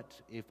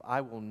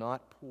I will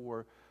not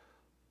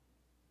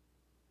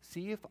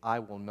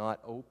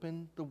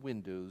open the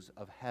windows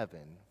of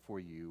heaven for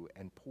you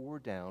and pour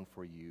down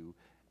for you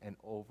an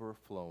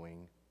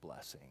overflowing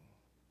blessing."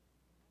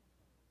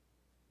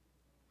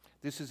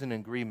 This is an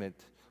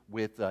agreement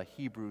with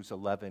Hebrews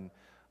 11,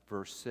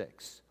 verse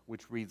 6,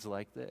 which reads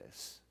like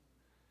this: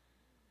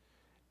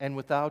 "And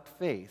without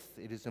faith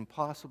it is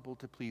impossible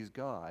to please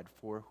God,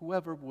 for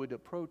whoever would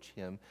approach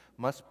him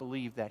must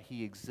believe that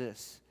he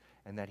exists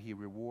and that he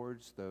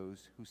rewards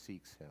those who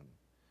seeks him."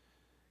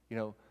 You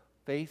know,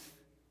 faith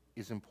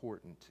is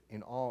important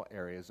in all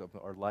areas of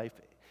our life,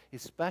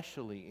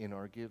 especially in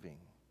our giving.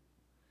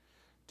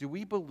 Do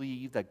we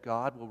believe that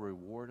God will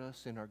reward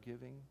us in our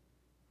giving?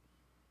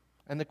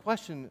 And the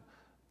question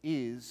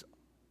is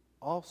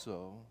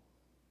also,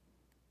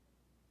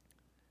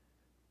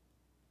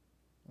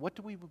 what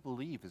do we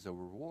believe is a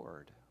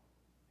reward?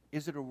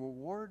 Is it a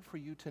reward for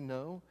you to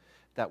know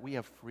that we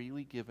have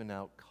freely given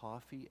out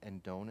coffee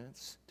and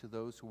donuts to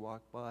those who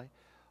walk by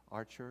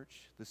our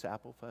church this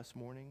Apple Fest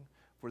morning?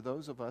 For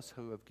those of us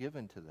who have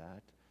given to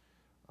that,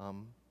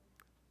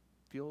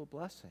 feel a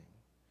blessing.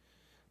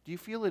 Do you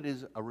feel it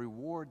is a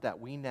reward that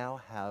we now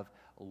have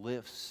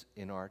lifts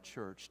in our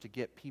church to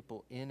get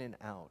people in and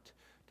out,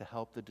 to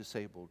help the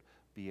disabled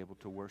be able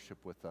to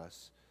worship with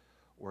us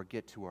or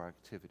get to our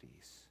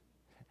activities?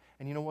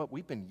 And you know what?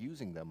 We've been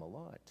using them a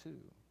lot,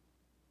 too.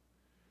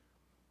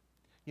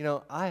 You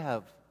know, I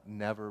have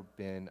never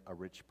been a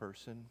rich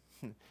person,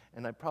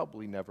 and I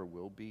probably never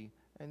will be.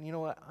 And you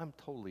know what? I'm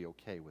totally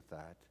okay with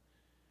that.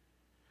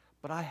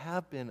 But I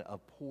have been a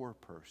poor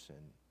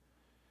person,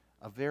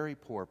 a very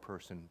poor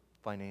person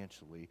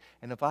financially.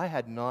 And if I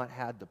had not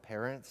had the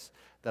parents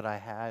that I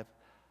have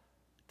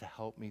to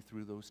help me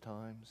through those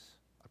times,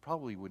 I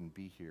probably wouldn't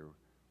be here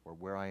or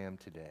where I am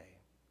today.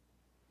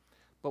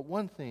 But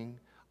one thing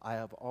I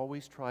have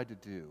always tried to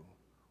do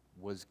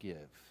was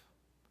give.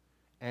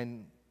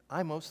 And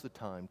I most of the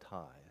time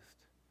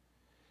tithed.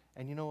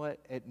 And you know what?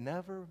 It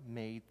never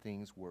made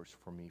things worse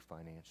for me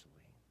financially.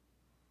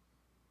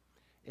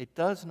 It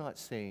does not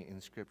say in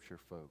Scripture,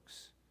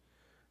 folks,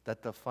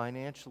 that the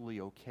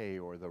financially okay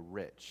or the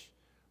rich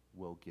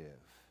will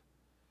give.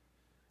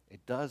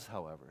 It does,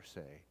 however,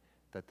 say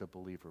that the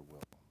believer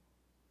will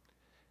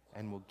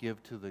and will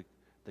give to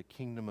the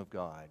kingdom of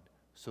God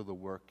so the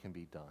work can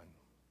be done.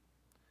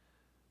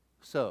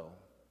 So,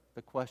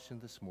 the question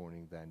this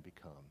morning then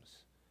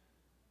becomes,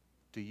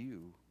 do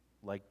you,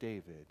 like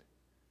David,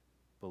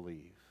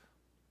 believe?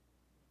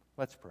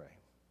 Let's pray.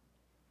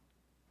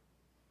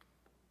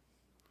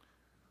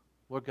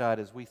 Lord God,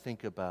 as we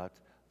think about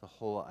the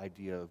whole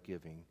idea of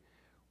giving,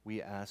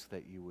 we ask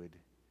that you would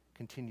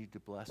continue to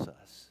bless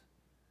us.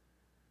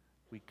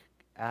 We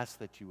ask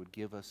that you would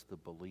give us the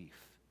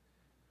belief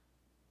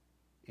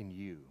in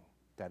you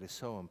that is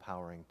so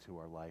empowering to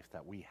our life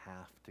that we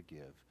have to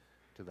give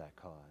to that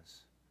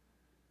cause.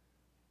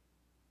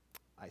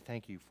 I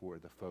thank you for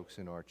the folks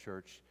in our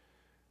church,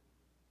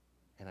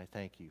 and I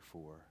thank you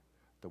for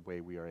the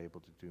way we are able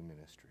to do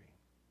ministry.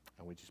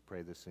 And we just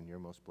pray this in your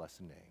most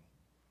blessed name.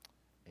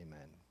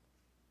 Amen.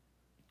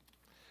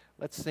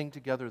 Let's sing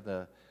together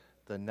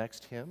the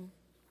next hymn,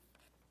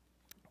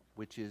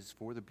 which is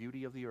For the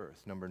Beauty of the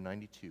Earth, number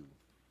 92.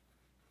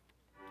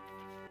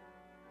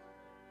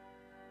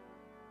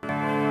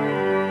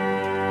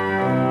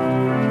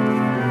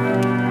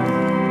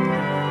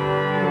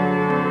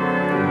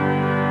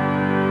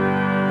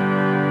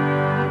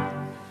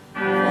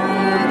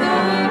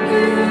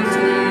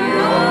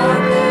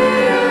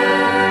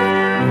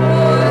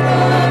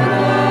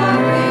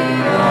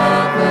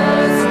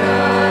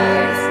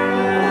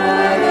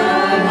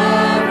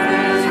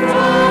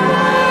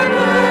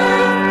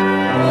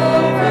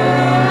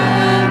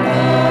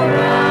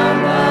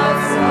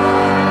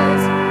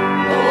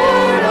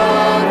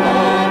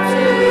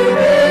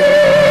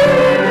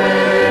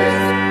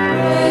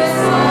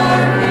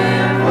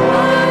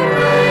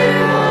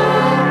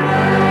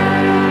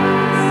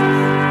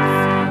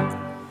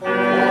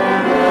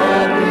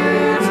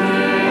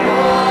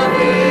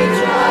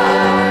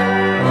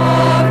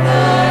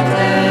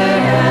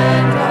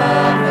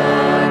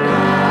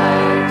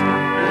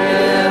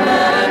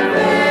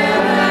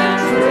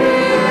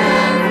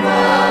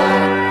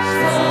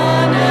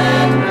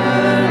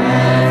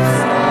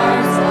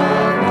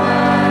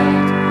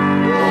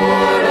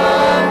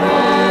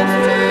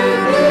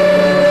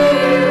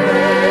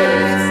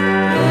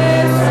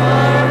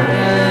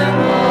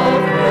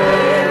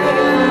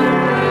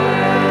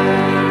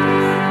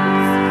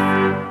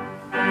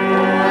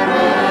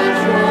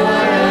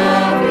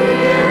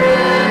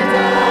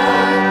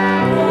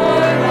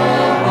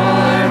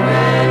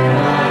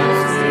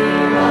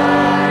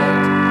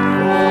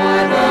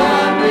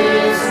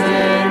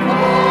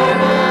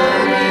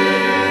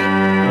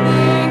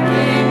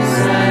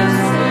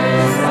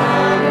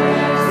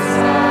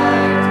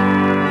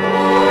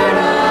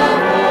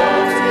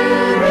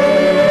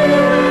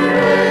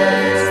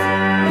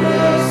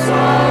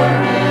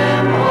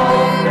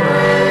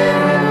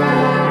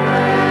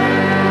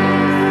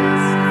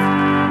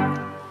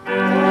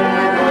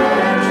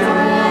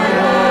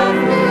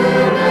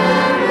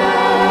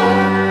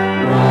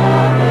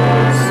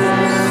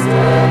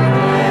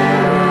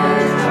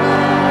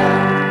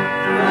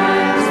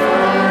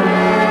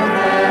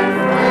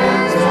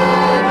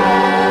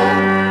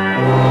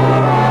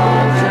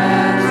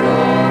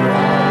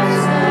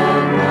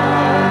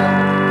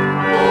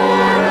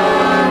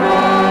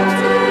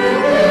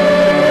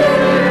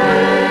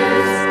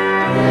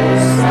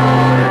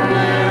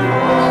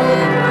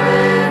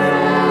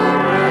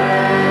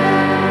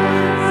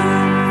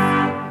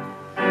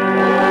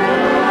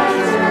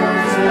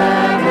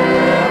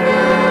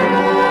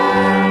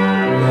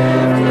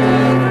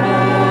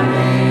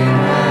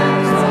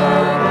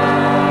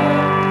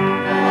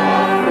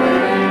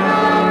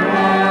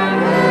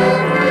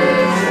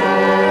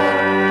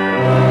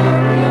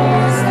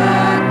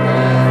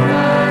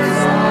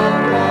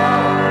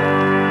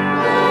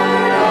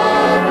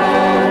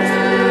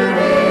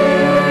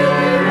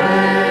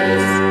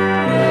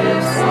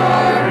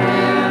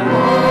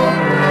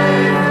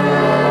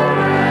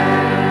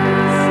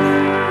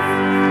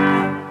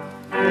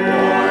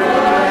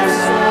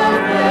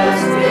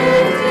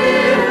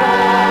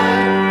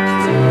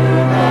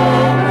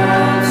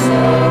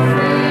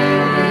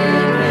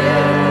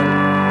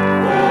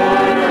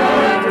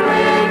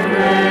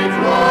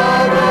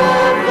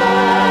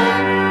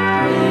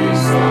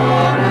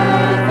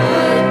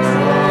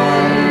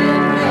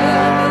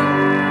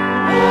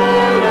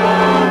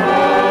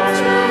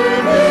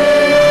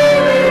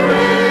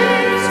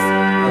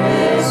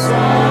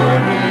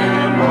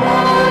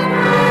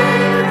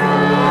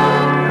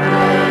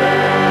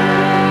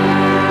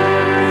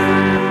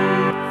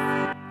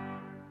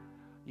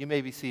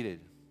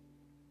 Seated.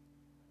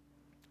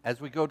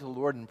 As we go to the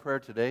Lord in prayer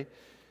today,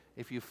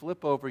 if you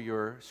flip over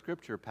your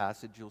scripture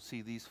passage, you'll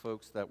see these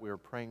folks that we're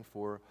praying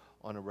for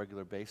on a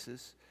regular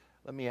basis.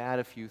 Let me add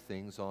a few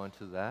things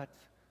onto that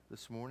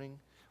this morning.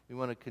 We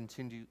want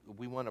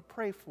to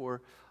pray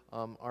for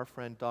our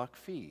friend Doc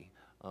Fee,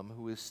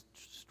 who is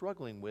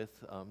struggling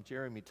with,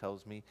 Jeremy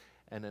tells me,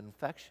 an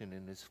infection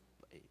in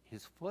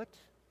his foot,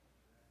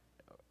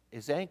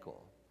 his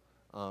ankle.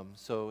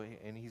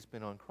 And he's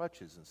been on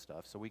crutches and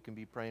stuff, so we can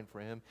be praying for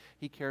him.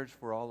 He cares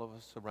for all of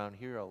us around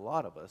here, a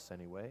lot of us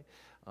anyway,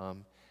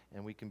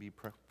 and we can be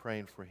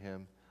praying for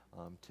him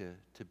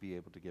to be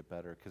able to get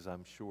better, because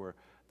I'm sure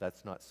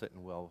that's not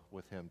sitting well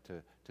with him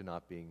to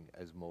not being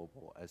as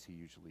mobile as he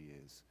usually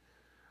is.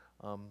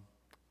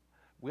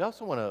 We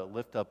also want to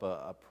lift up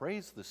a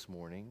praise this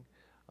morning.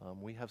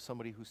 We have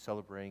somebody who's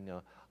celebrating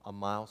a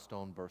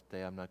milestone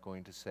birthday. I'm not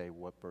going to say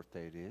what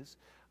birthday it is,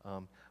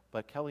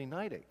 but Kelly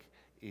Neidick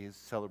is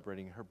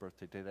celebrating her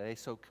birthday today.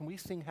 So can we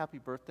sing happy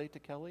birthday to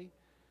Kelly?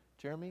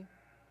 Jeremy?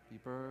 Happy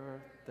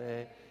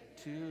birthday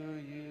to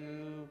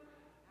you.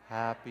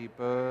 Happy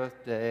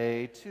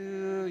birthday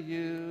to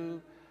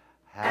you.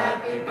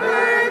 Happy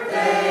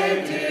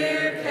birthday,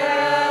 dear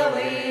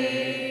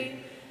Kelly.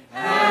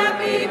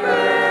 Happy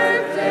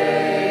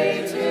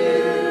birthday to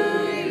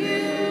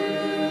you.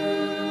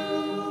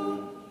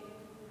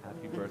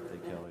 Happy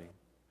birthday, Kelly.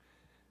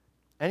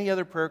 Any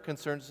other prayer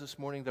concerns this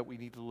morning that we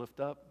need to lift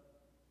up?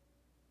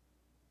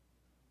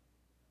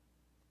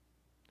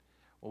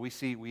 Well,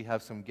 we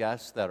have some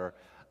guests that are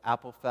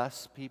Apple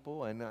Fest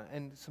people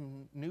and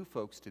some new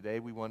folks today.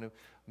 We want to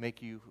make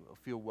you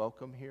feel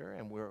welcome here,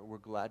 and we're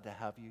glad to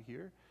have you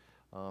here.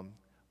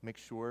 Make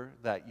sure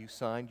that you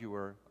signed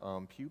your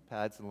pew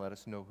pads and let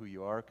us know who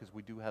you are, because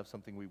we do have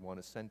something we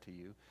want to send to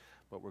you,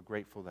 but we're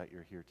grateful that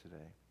you're here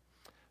today.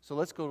 So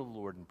let's go to the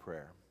Lord in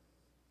prayer.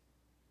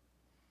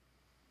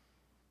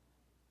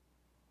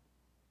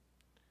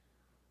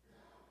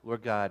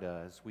 Lord God,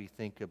 as we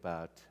think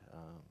about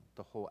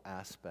the whole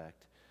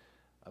aspect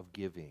of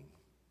giving,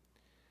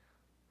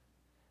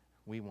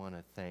 we want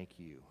to thank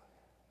you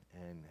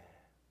and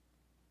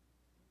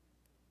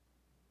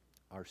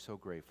are so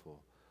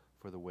grateful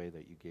for the way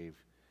that you gave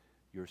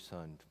your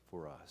Son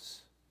for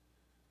us.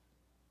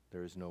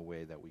 There is no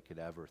way that we could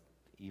ever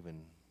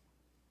even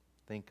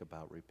think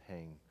about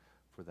repaying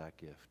for that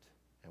gift.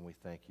 And we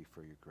thank you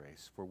for your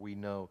grace. For we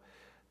know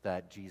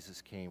that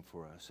Jesus came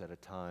for us at a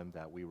time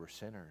that we were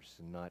sinners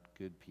and not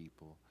good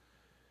people.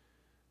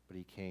 But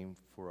he came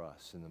for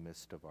us in the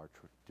midst of our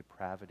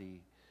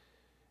depravity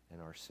and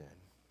our sin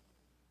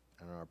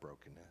and our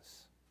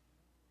brokenness.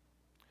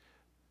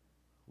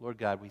 Lord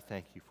God, we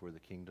thank you for the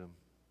kingdom.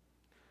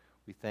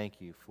 We thank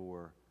you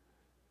for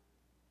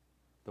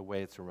the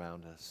way it's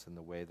around us and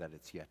the way that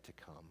it's yet to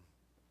come.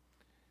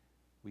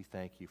 We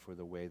thank you for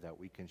the way that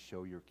we can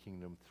show your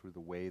kingdom through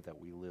the way that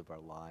we live our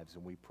lives.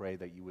 And we pray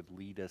that you would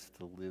lead us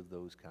to live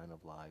those kind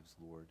of lives,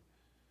 Lord.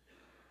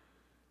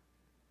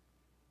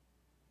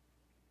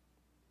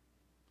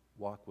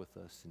 Walk with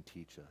us and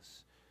teach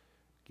us.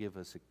 Give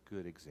us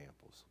good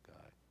examples,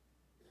 God.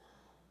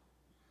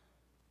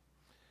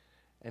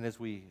 And as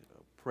we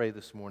pray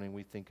this morning,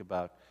 we think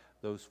about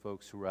those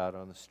folks who are out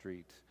on the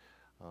street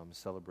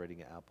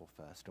celebrating Apple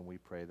Fest, and we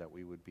pray that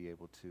we would be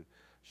able to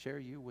share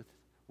you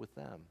with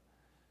them.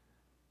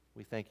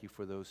 We thank you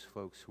for those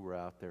folks who are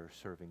out there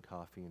serving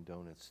coffee and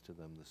donuts to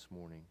them this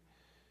morning,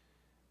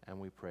 and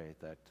we pray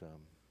that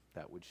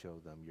that would show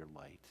them your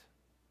light.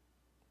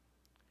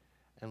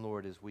 And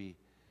Lord, as we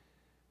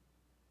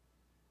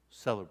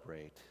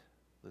celebrate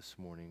this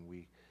morning,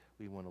 we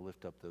want to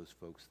lift up those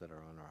folks that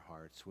are on our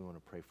hearts. We want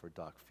to pray for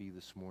Doc Fee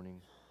this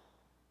morning.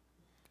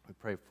 We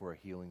pray for a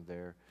healing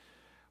there.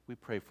 We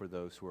pray for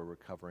those who are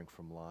recovering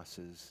from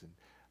losses, and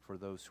for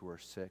those who are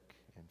sick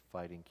and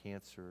fighting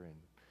cancer, and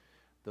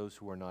those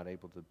who are not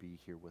able to be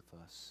here with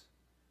us.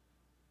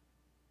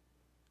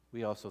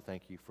 We also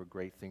thank you for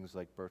great things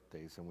like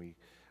birthdays, and we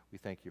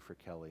thank you for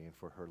Kelly and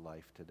for her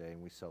life today,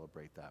 and we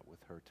celebrate that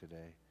with her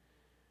today.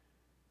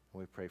 And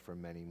we pray for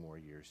many more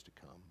years to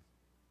come.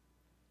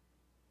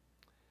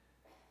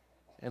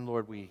 And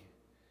Lord, we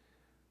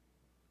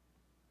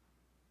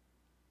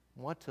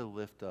want to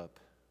lift up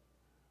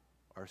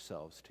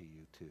ourselves to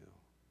you too.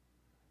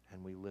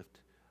 And we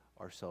lift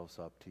ourselves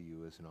up to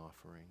you as an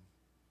offering.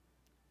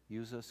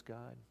 Use us,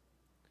 God.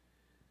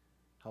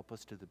 Help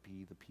us to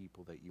be the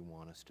people that you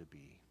want us to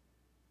be.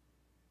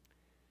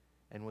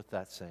 And with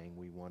that saying,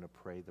 we want to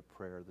pray the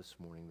prayer this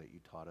morning that you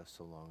taught us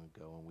so long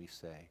ago. And we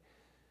say,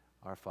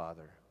 Our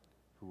Father,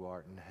 who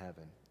art in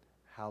heaven,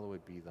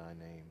 hallowed be thy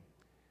name.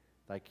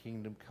 Thy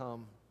kingdom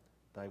come,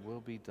 thy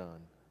will be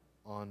done,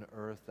 on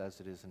earth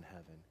as it is in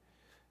heaven.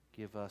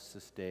 Give us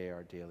this day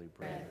our daily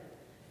bread.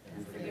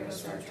 And forgive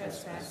us our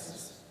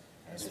trespasses,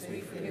 as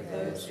we forgive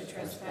those who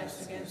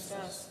trespass against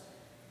us.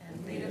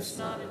 And lead us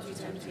not into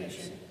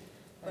temptation,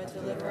 but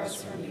deliver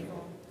us from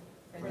evil.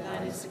 For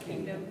thine is the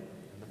kingdom,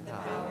 and the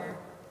power,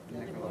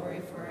 and the glory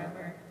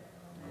forever.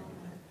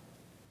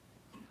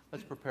 Amen.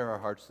 Let's prepare our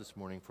hearts this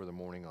morning for the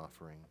morning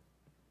offering.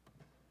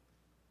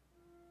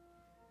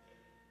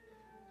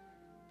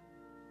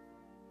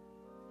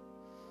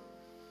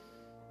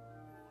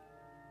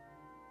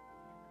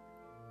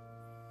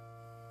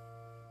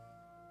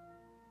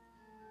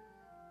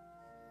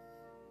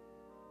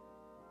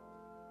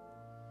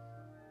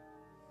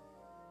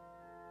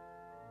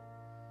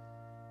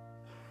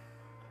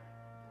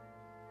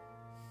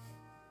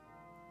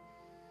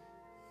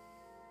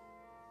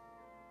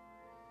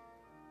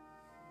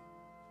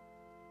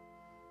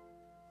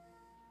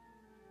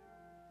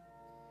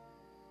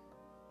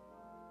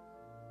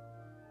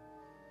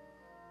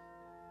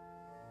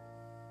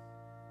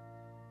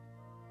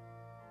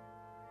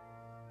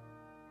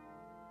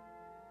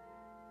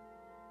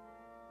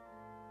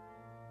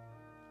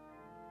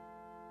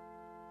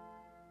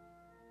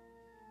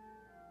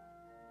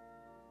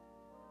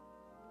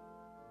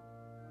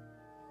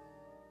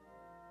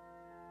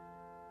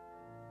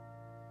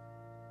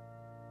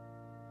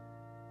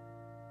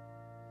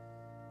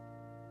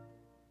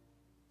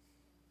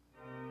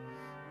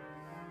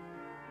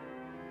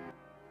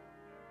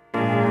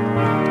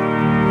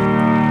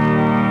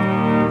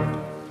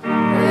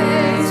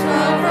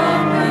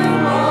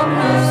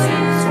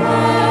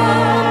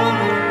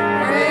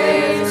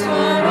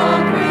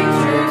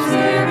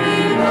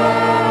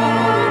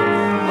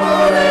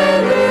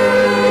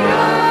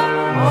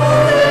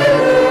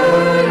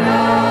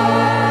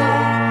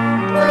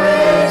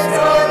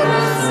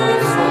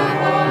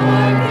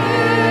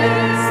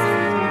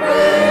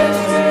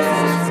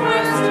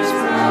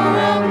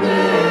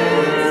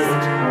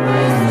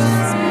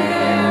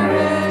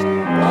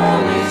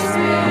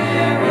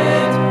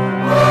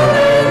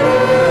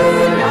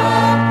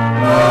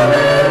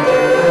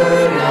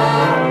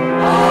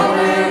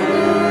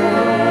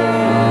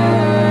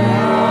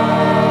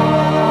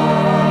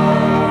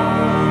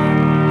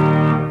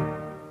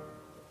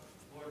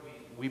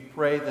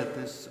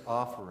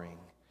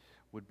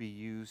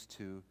 use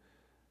to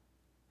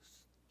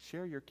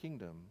share your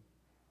kingdom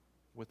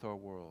with our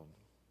world.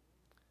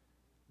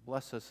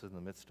 Bless us in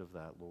the midst of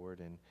that, Lord,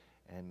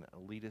 and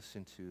lead us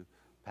into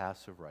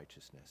paths of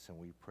righteousness. And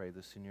we pray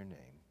this in your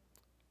name.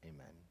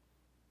 Amen.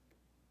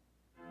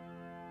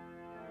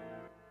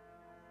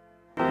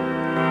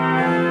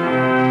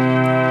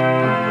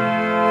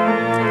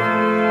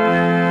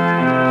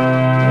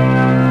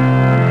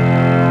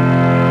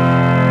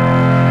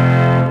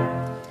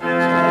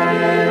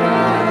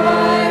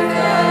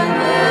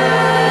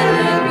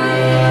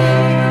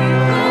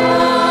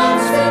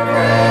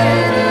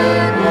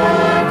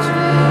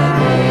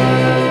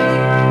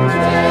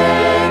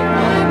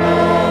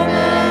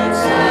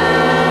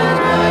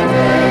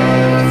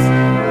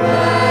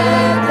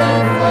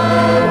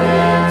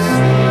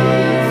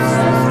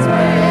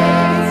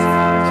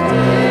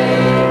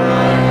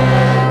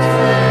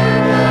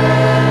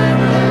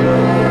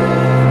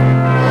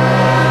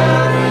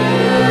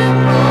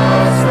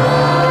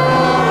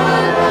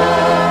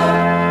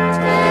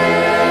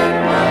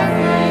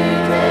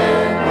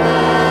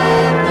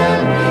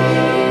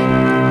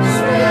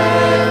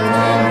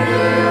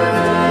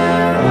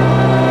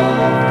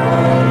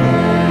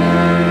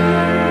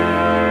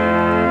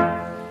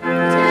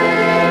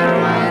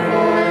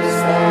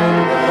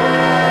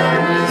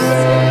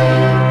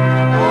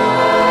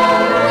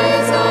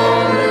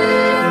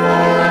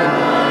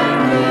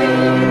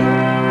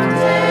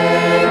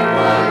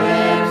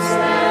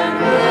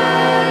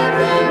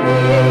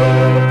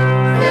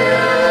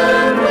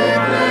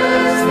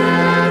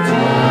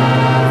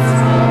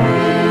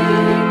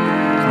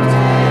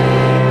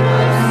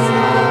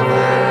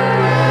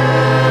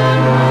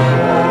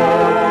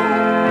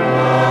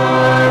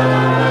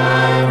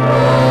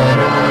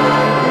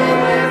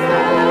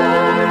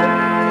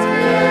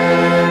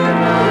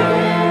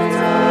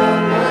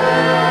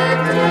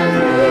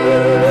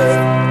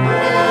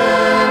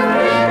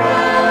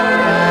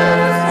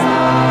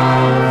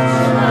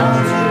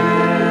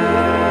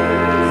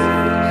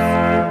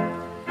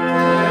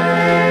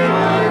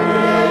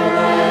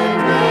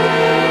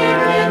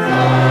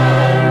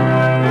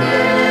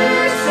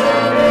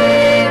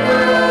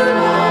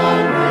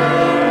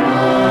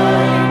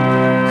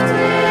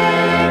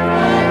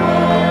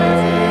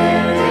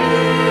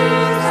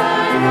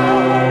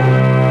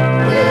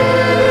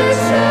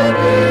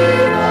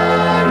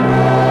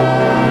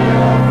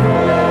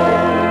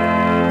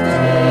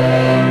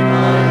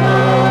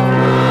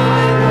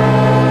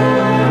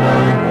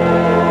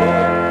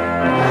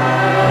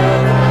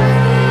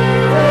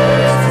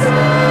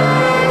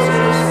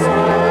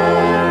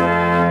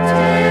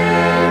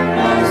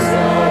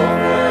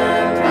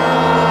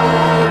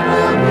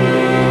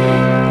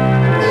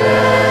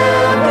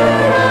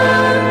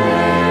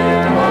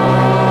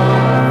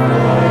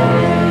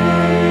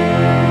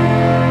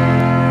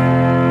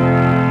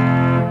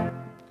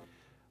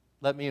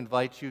 Let me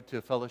invite you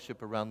to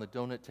fellowship around the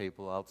donut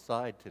table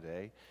outside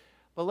today.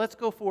 But let's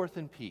go forth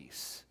in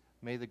peace.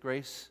 May the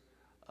grace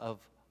of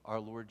our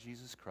Lord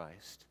Jesus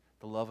Christ,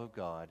 the love of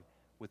God,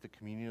 with the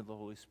communion of the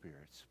Holy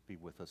Spirit be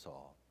with us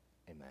all.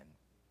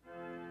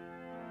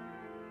 Amen.